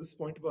reactions to this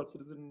point about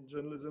citizen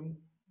journalism,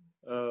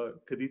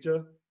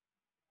 Khadija?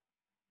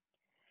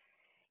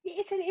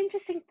 It's an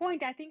interesting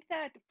point. I think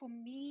that for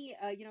me,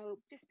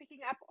 just picking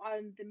up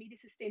on the media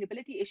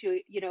sustainability issue,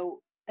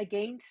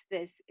 against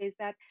this is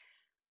that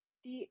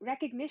the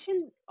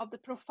recognition of the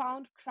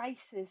profound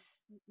crisis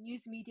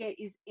news media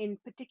is in,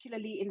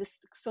 particularly in the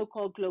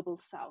so-called global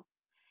south.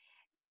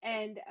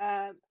 And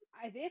I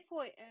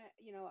therefore,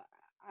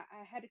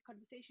 I had a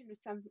conversation with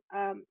some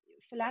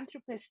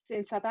philanthropists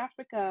in South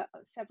Africa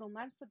several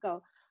months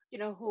ago,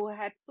 who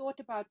had thought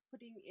about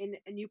putting in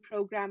a new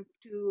program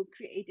to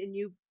create a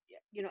new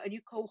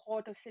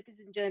cohort of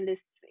citizen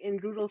journalists in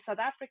rural South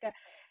Africa.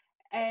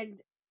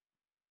 And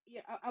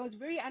I was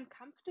very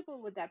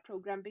uncomfortable with that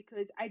program,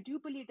 because I do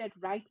believe that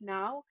right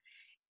now,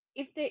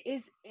 if there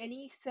is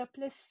any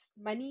surplus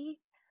money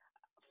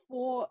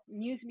for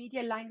news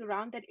media lying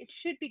around, that it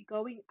should be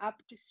going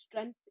up to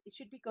it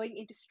should be going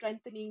into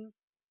strengthening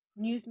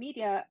news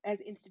media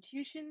as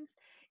institutions.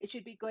 It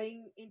should be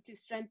going into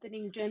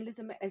strengthening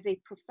journalism as a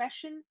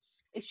profession.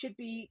 It should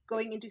be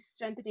going into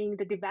strengthening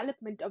the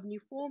development of new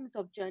forms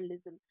of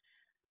journalism.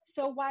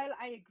 So while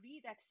I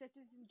agree that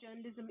citizen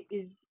journalism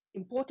is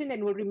important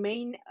and will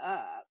remain,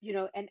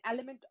 an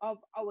element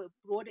of our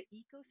broader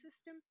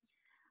ecosystem,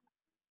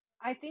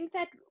 I think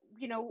that,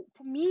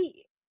 for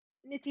me,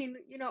 Nitin,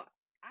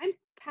 I'm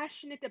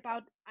passionate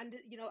about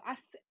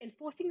us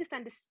enforcing this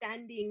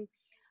understanding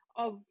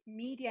of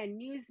media and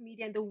news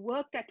media and the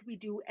work that we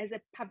do as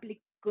a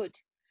public good.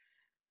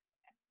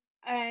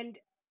 And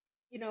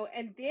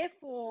and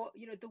therefore,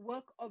 the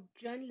work of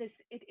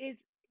journalists, it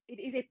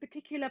is a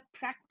particular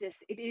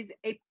practice. It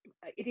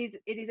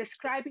is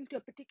ascribing to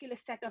a particular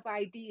set of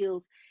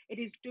ideals. It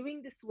is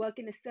doing this work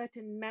in a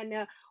certain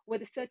manner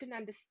with a certain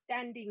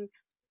understanding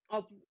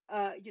of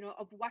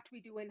of what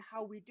we do and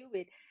how we do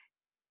it.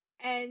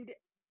 And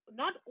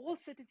not all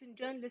citizen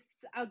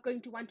journalists are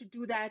going to want to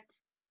do that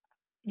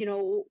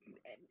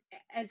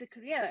as a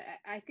career.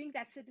 I think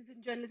that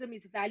citizen journalism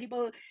is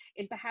valuable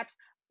in perhaps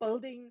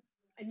building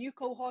a new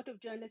cohort of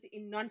journalists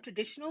in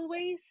non-traditional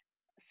ways.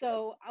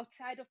 So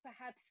outside of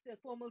perhaps the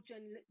formal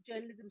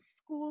journalism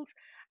schools,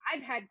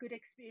 I've had good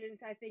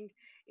experience, I think,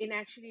 in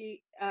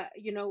actually,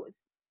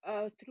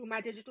 through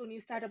my digital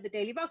news side of the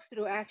Daily Box,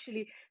 through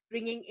actually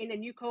bringing in a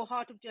new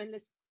cohort of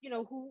journalists,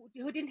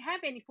 who didn't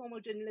have any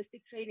formal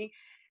journalistic training,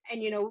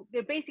 and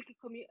they're basically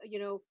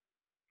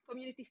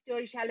community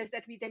storytellers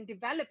that we then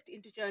developed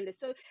into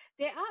journalists. So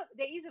there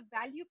is a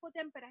value for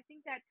them, but I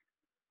think that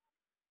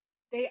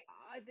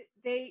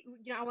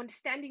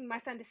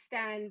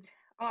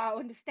our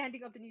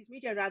understanding of the news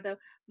media rather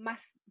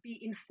must be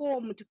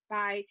informed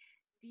by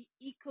the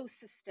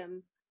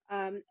ecosystem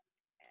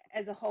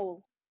as a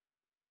whole.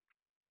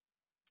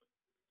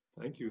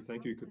 Thank you,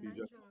 Khadija.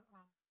 Nigel,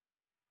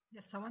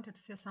 yes, I wanted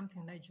to say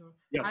something, Nigel.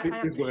 Yeah, I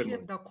please go ahead,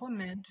 appreciate the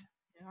comment.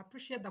 I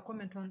appreciate the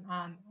comment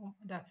on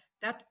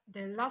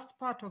the last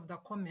part of the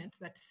comment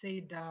that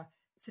said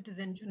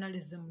citizen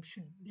journalism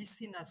should be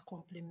seen as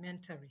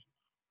complementary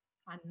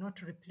and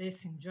not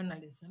replacing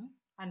journalism,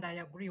 and I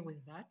agree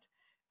with that.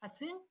 I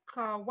think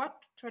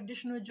what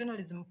traditional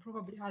journalism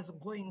probably has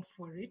going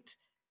for it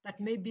that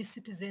maybe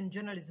citizen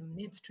journalism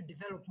needs to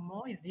develop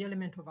more is the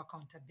element of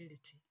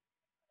accountability.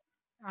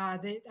 I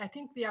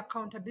think the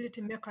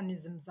accountability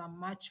mechanisms are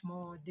much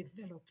more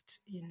developed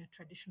in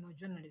traditional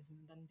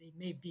journalism than they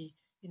may be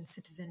in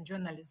citizen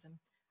journalism.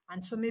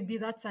 And so maybe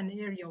that's an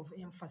area of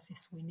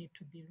emphasis we need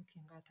to be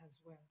looking at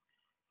as well.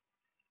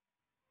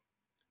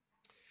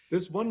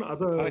 There's one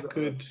other... I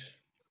could...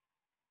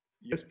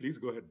 Yes, please,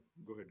 go ahead.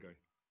 Go ahead, Guy.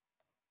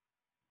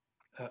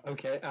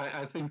 Okay,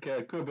 I think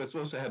Kobus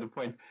also had a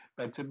point,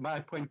 but my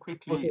point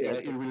quickly Also, yeah.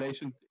 in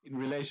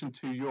relation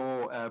to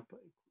your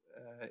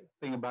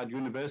thing about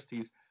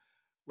universities.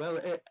 Well,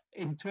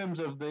 in terms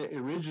of the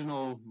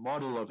original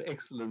model of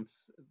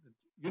excellence,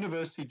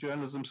 university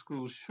journalism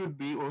schools should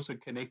be also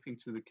connecting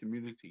to the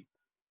community,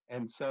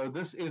 and so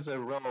this is a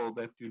role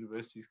that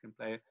universities can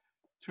play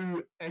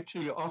to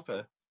actually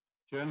offer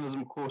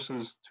journalism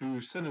courses to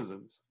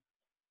citizens.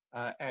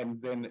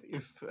 And then,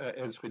 if,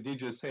 as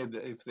Khadija said,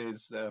 if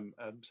there's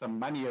some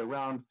money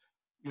around,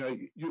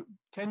 you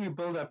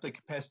build up the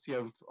capacity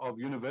of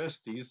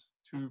universities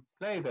to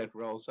play that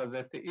role, so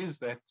that there is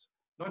that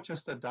not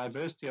just a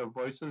diversity of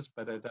voices,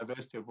 but a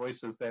diversity of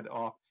voices that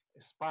are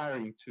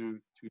aspiring to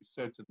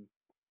certain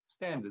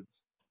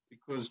standards.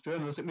 Because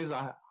journalism is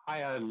a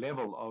higher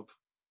level of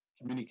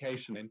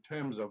communication in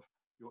terms of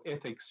your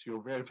ethics,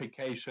 your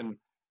verification,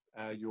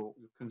 your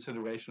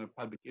consideration of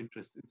public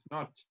interest. It's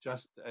not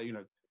just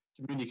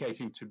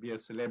communicating to be a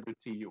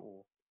celebrity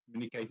or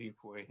communicating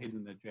for a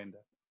hidden agenda.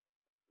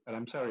 But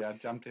I'm sorry, I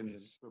jumped in.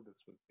 Yes.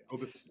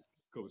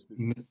 Kobus,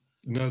 please.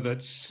 No,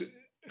 that's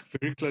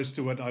very close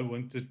to what I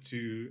wanted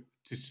to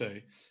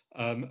say.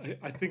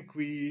 I think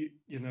the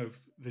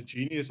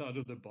genie is out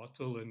of the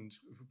bottle, and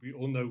we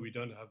all know we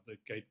don't have the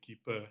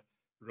gatekeeper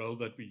role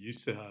that we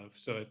used to have.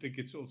 So I think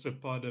it's also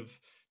part of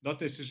not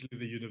necessarily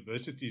the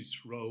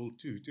university's role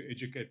to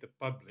educate the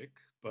public,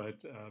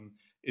 but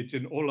it's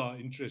in all our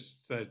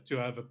interests to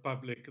have a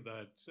public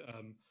that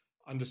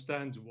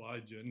understands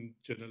why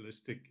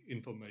journalistic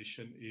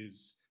information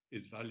is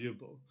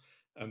valuable.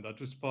 And that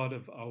was part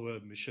of our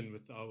mission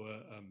with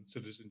our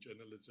citizen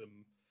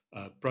journalism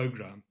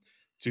program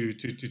to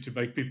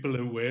make people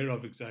aware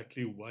of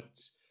exactly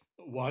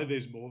why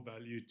there's more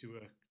value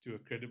to a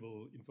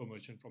credible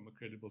information from a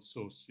credible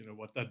source.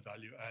 What that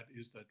value add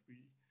is that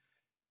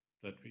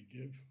we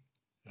give.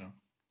 Yeah.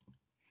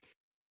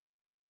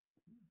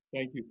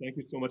 Thank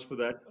you so much for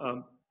that.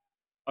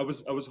 I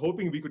was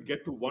hoping we could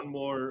get to one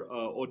more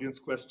audience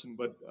question,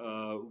 but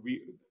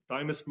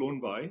time has flown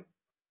by.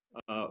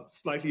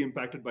 Slightly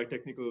impacted by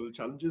technical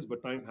challenges,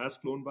 but time has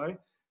flown by.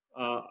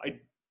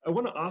 I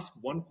want to ask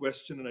one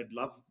question, and I'd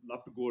love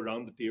to go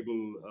around the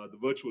table, the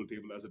virtual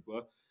table, as it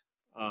were,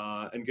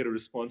 and get a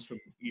response from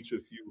each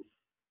of you.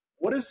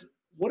 What is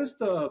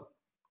the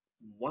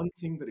one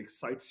thing that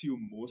excites you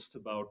most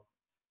about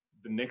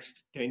the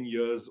next 10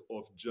 years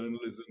of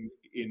journalism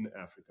in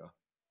Africa?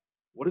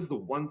 What is the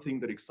one thing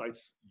that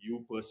excites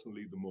you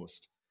personally the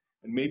most?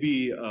 And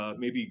maybe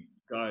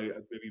Guy,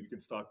 maybe we can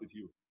start with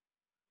you.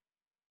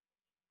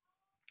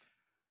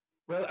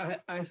 Well,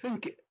 I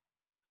think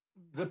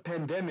the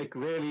pandemic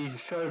really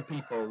showed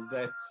people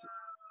that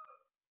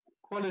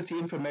quality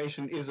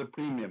information is a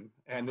premium,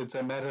 and it's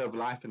a matter of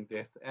life and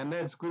death, and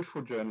that's good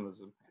for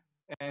journalism.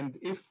 And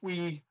if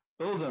we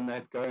build on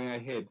that going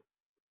ahead,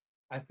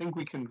 I think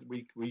we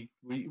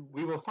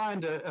will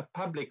find a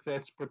public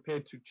that's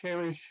prepared to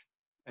cherish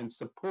and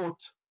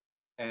support,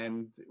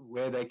 and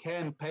where they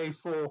can pay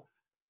for,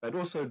 but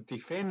also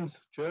defend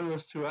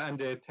journalists who are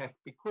under attack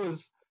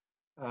because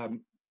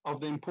of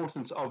the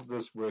importance of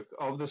this work,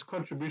 of this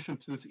contribution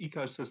to this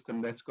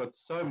ecosystem that's got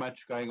so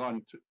much going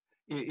on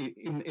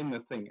in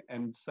the thing.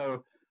 And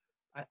so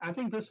I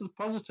think this is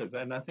positive.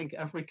 And I think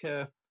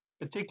Africa,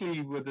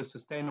 particularly with the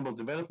Sustainable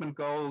Development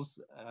Goals,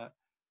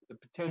 the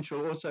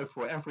potential also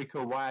for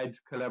Africa-wide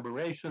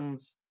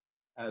collaborations,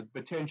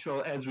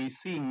 potential, as we're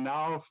seeing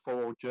now,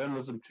 for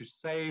journalism to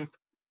save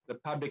the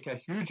public a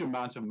huge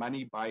amount of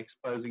money by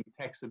exposing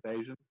tax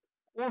evasion.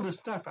 All this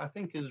stuff, I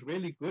think, is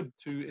really good.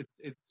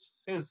 It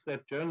says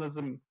that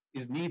journalism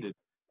is needed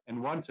and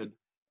wanted,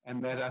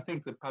 and that I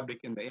think the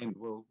public in the end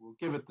will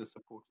give it the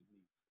support it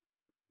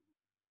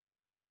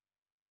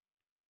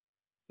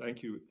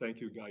needs.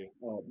 Thank you, Guy.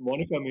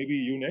 Monica, maybe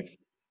you next.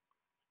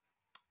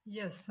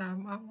 Yes,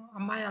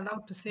 am I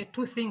allowed to say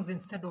two things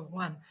instead of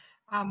one?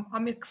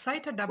 I'm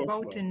excited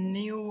about a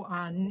new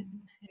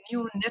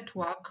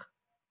network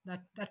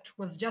that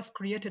was just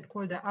created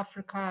called the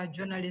Africa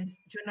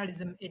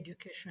Journalism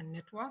Education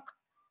Network.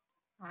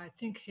 I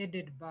think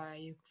headed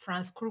by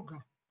Franz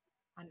Kruger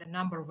and a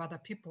number of other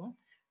people,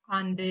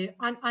 and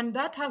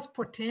that has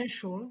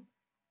potential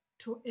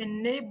to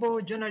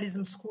enable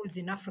journalism schools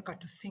in Africa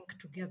to think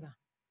together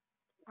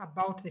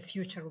about the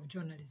future of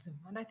journalism.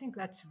 And I think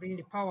that's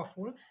really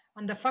powerful.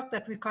 And the fact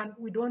that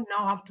we don't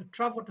now have to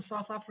travel to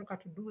South Africa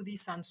to do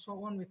this and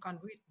so on, we can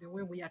do it the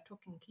way we are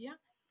talking here.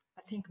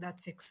 I think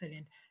that's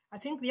excellent. I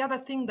think the other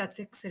thing that's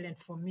excellent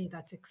for me,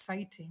 that's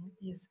exciting,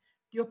 is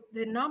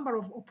the number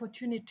of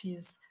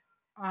opportunities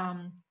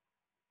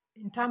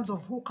in terms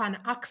of who can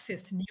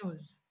access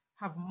news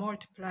have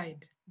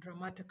multiplied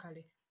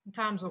dramatically in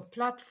terms of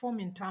platform,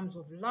 in terms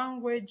of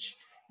language,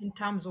 in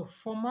terms of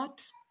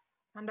format.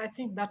 And I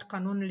think that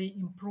can only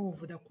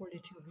improve the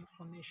quality of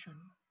information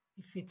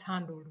if it's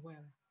handled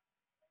well.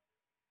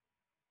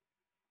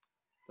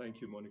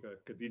 Thank you, Monica.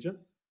 Khadija?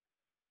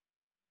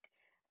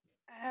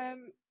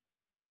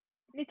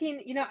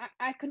 Nitin,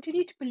 I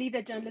continue to believe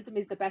that journalism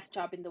is the best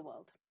job in the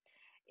world.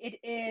 It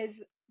is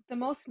the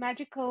most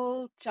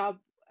magical job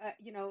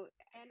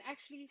and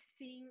actually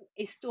seeing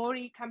a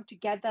story come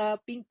together,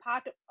 being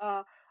part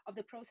of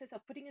the process of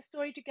putting a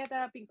story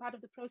together, being part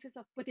of the process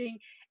of putting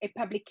a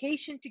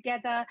publication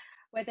together,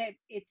 whether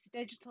it's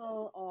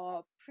digital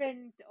or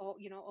print or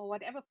or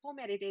whatever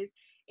format it is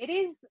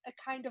a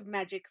kind of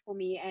magic for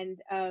me,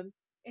 and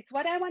it's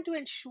what I want to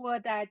ensure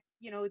that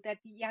that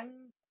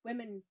young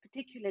women,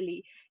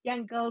 particularly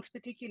young girls,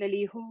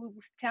 particularly who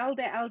tell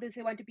their elders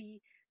they want to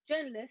be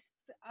journalists,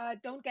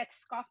 don't get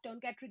scoffed,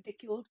 don't get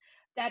ridiculed,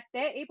 that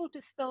they're able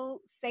to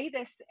still say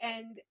this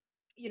and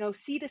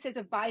see this as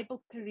a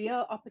viable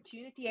career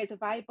opportunity, as a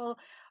viable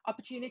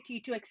opportunity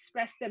to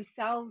express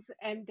themselves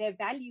and their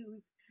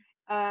values.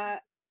 uh,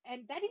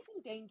 and that is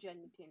in danger,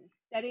 Nitin.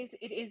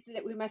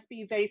 We must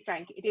be very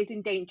frank, it is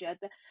in danger.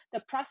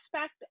 The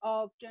prospect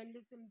of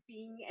journalism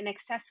being an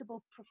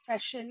accessible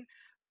profession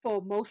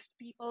for most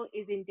people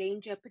is in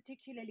danger,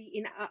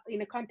 particularly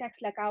in a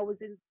context like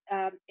ours in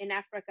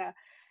Africa.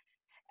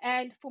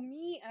 And for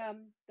me,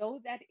 though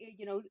that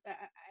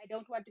I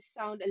don't want to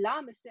sound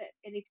alarmist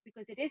in it,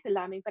 because it is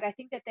alarming, but I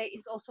think that there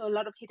is also a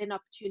lot of hidden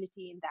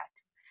opportunity in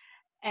that.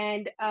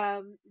 And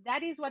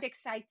that is what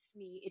excites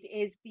me. It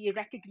is the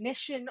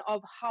recognition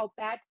of how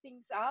bad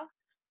things are,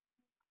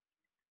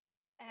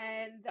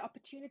 and the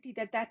opportunity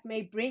that that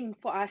may bring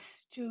for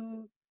us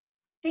to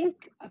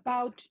think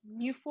about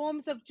new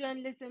forms of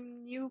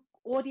journalism, new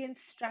audience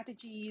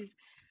strategies,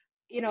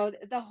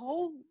 the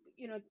whole,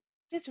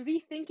 just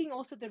rethinking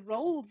also the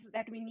roles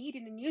that we need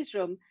in a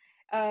newsroom.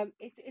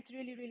 It's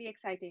really, really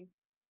exciting.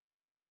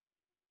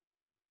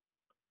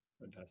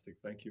 Fantastic,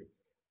 thank you.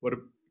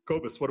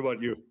 Kobus, what about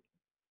you?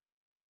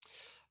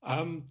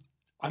 I'm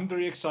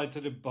very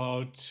excited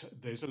about,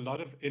 there's a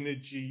lot of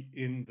energy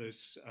in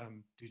this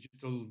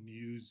digital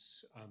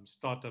news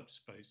startup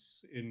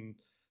space in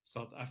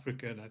South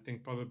Africa, and I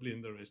think probably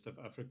in the rest of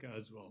Africa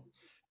as well.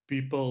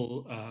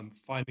 People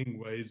finding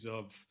ways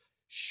of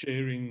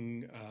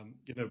sharing,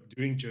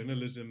 doing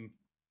journalism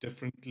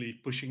differently,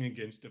 pushing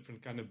against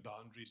different kind of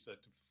boundaries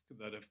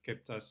that have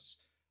kept us,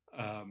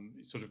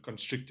 sort of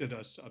constricted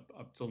us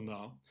up till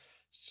now.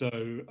 So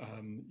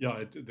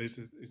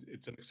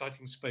it's an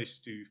exciting space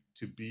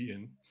to be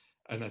in,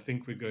 and I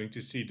think we're going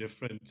to see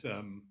different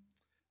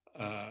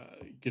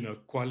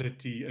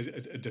quality,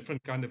 a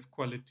different kind of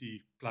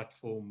quality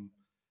platform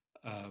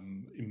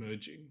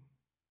emerging.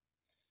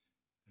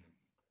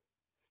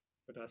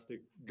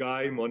 Fantastic.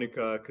 Guy,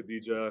 Monica,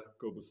 Khadija,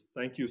 Kobus,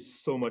 thank you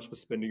so much for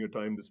spending your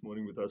time this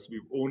morning with us.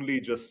 We've only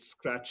just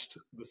scratched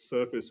the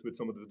surface with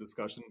some of this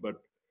discussion,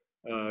 but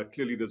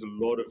clearly there's a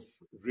lot of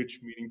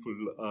rich, meaningful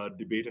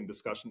debate and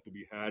discussion to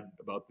be had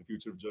about the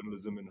future of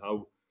journalism and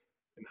how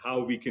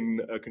we can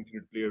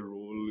continue to play a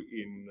role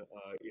in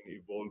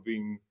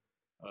evolving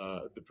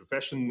the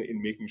profession,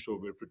 in making sure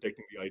we're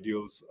protecting the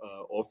ideals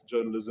of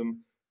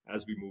journalism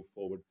as we move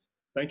forward.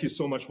 Thank you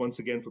so much once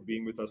again for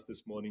being with us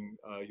this morning.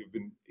 You've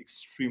been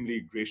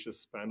extremely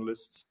gracious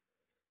panelists.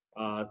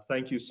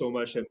 Thank you so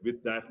much. And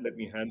with that, let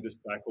me hand this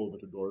back over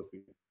to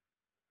Dorothy.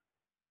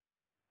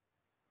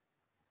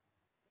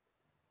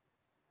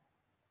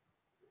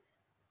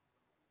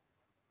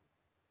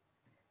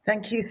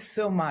 Thank you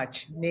so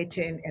much,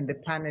 Nitin and the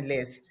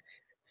panelists,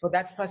 for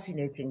that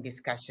fascinating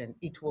discussion.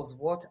 It was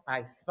what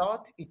I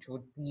thought it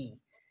would be.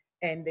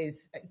 And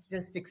it's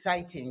just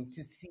exciting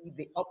to see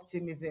the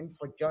optimism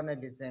for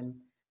journalism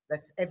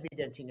that's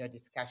evident in your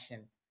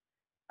discussion.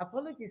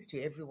 Apologies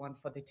to everyone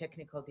for the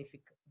technical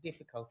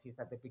difficulties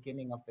at the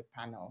beginning of the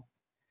panel,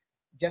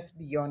 just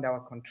beyond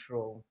our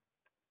control.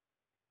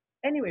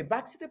 Anyway,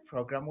 back to the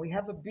program. We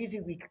have a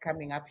busy week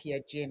coming up here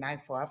at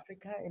GNI for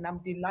Africa, and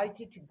I'm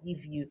delighted to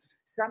give you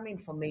some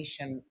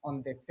information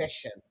on the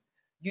sessions.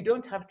 You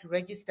don't have to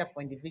register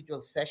for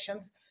individual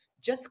sessions.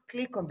 Just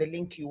click on the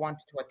link you want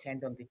to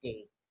attend on the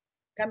day.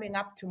 Coming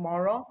up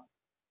tomorrow,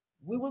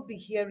 we will be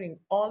hearing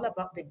all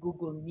about the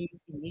Google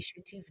News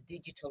Initiative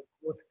Digital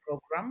Growth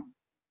Program.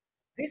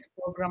 This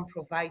program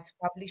provides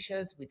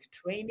publishers with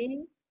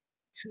training,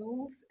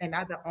 tools, and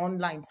other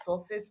online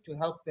sources to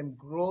help them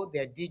grow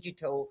their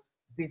digital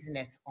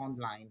business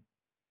online.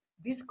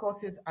 These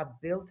courses are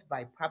built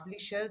by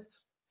publishers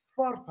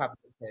for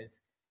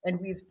publishers,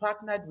 and we've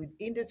partnered with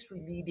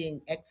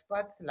industry-leading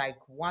experts like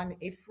One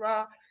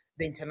IFRA,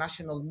 the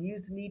International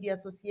News Media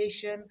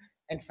Association,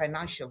 and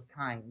Financial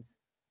Times.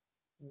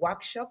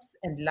 Workshops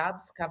and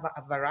labs cover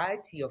a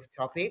variety of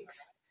topics,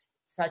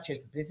 such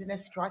as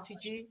business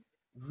strategy,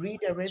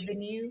 reader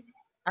revenue,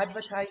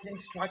 advertising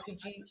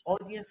strategy,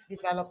 audience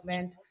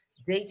development,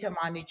 data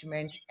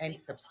management, and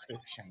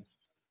subscriptions.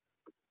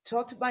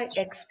 Taught by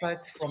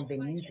experts from the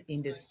news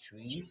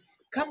industry,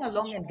 come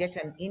along and get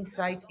an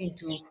insight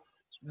into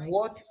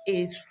what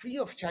is free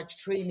of charge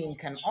training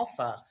can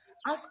offer.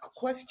 Ask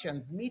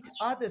questions, meet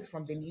others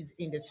from the news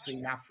industry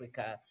in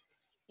Africa.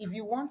 If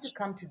you want to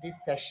come to this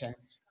session,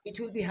 it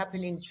will be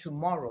happening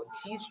tomorrow,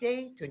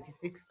 Tuesday,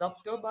 26th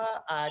October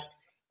at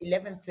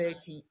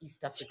 11:30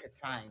 East Africa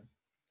time.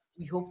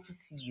 We hope to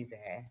see you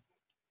there.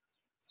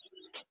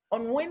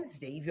 On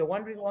Wednesday, if you're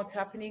wondering what's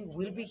happening,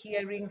 we'll be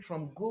hearing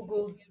from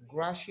Google's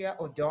Gajria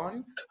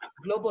Odon,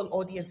 Global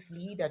Audience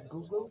Lead at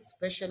Google,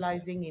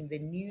 specializing in the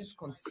News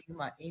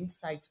Consumer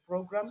Insights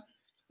Program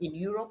in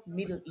Europe,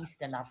 Middle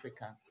East, and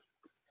Africa.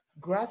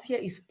 Gajria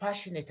is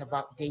passionate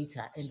about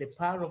data and the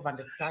power of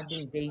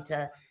understanding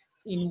data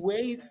in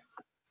ways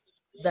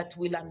that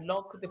will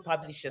unlock the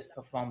publisher's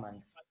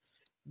performance.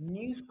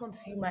 News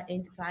Consumer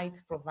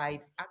Insights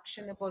provide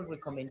actionable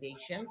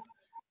recommendations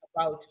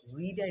about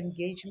reader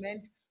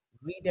engagement,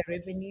 reader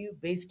revenue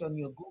based on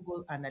your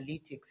Google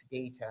Analytics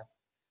data.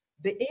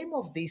 The aim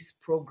of this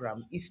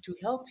program is to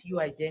help you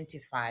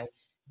identify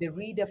the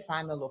reader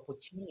funnel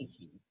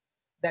opportunities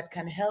that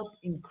can help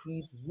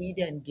increase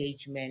reader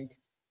engagement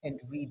and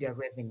reader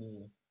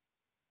revenue.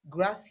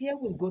 Gajria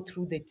will go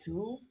through the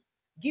tool,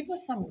 give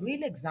us some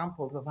real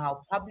examples of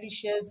how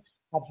publishers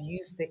have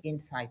used the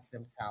insights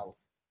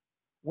themselves.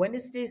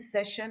 Wednesday's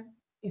session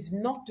is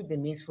not to be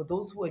missed for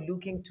those who are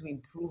looking to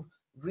improve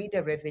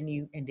reader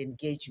revenue and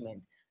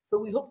engagement. So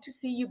we hope to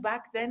see you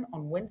back then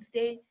on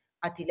Wednesday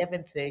at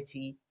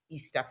 11:30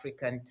 East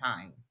African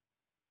time.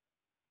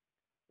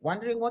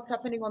 Wondering what's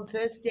happening on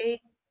Thursday?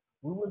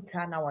 We will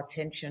turn our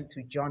attention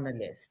to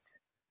journalists,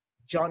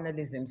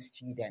 journalism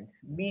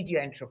students,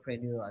 media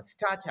entrepreneurs,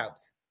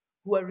 startups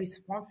who are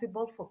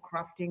responsible for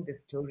crafting the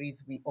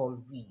stories we all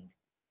read.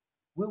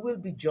 We will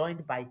be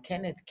joined by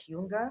Kenneth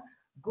Kiunga,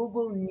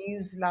 Google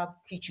News Lab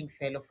Teaching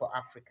Fellow for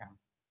Africa.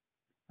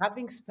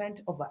 Having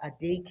spent over a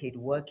decade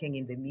working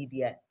in the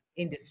media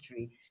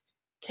industry,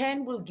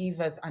 Ken will give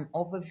us an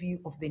overview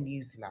of the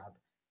News Lab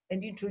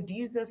and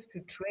introduce us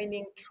to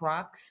training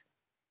tracks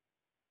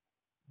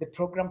the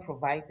program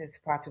provides as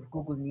part of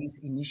Google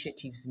News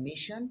Initiative's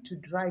mission to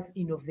drive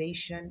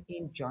innovation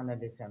in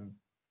journalism.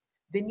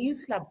 The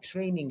News Lab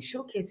training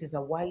showcases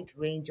a wide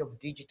range of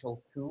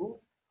digital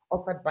tools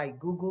offered by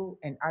Google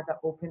and other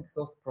open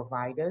source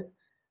providers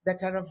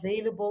that are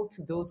available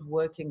to those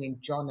working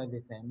in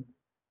journalism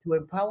to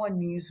empower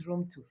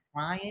newsroom to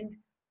find,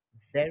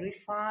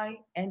 verify,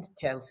 and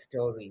tell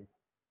stories.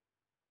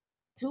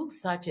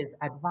 Tools such as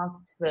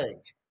advanced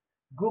search,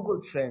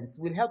 Google Trends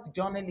will help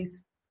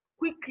journalists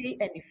quickly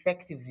and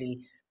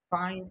effectively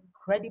find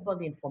credible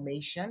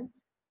information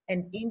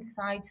and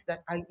insights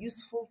that are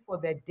useful for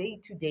their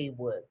day-to-day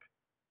work.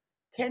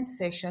 Ken's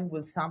session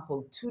will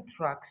sample 2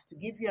 tracks to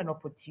give you an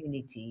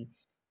opportunity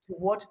to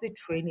what the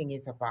training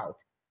is about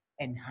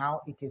and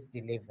how it is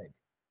delivered.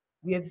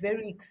 We are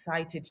very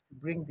excited to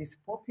bring this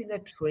popular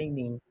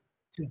training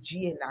to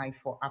GNI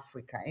for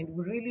Africa, and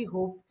we really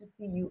hope to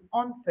see you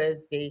on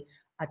Thursday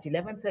at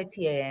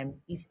 11:30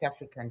 a.m. East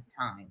African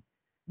time.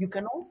 You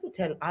can also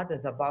tell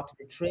others about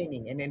the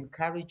training and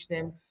encourage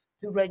them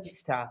to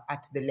register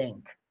at the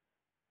link.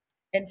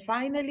 And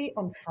finally,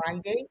 on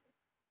Friday,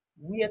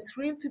 we are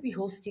thrilled to be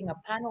hosting a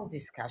panel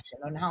discussion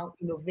on how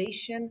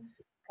innovation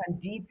can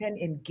deepen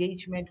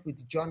engagement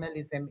with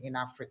journalism in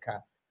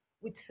Africa,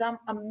 with some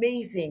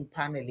amazing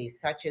panelists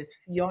such as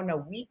Fiona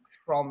Weeks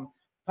from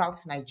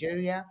Pulse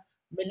Nigeria,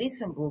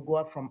 Melissa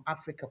Mbugua from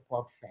Africa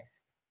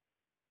Podfest.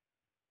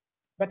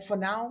 But for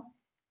now,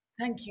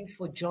 thank you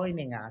for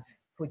joining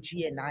us for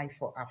GNI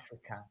for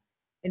Africa.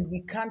 And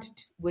we can't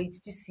wait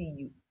to see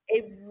you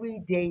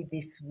every day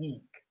this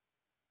week.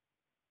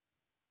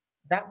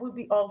 That will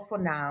be all for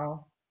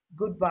now.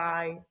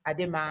 Goodbye,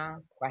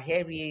 Adema,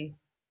 Kwaheri.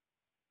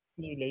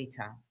 See you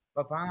later.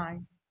 Bye-bye.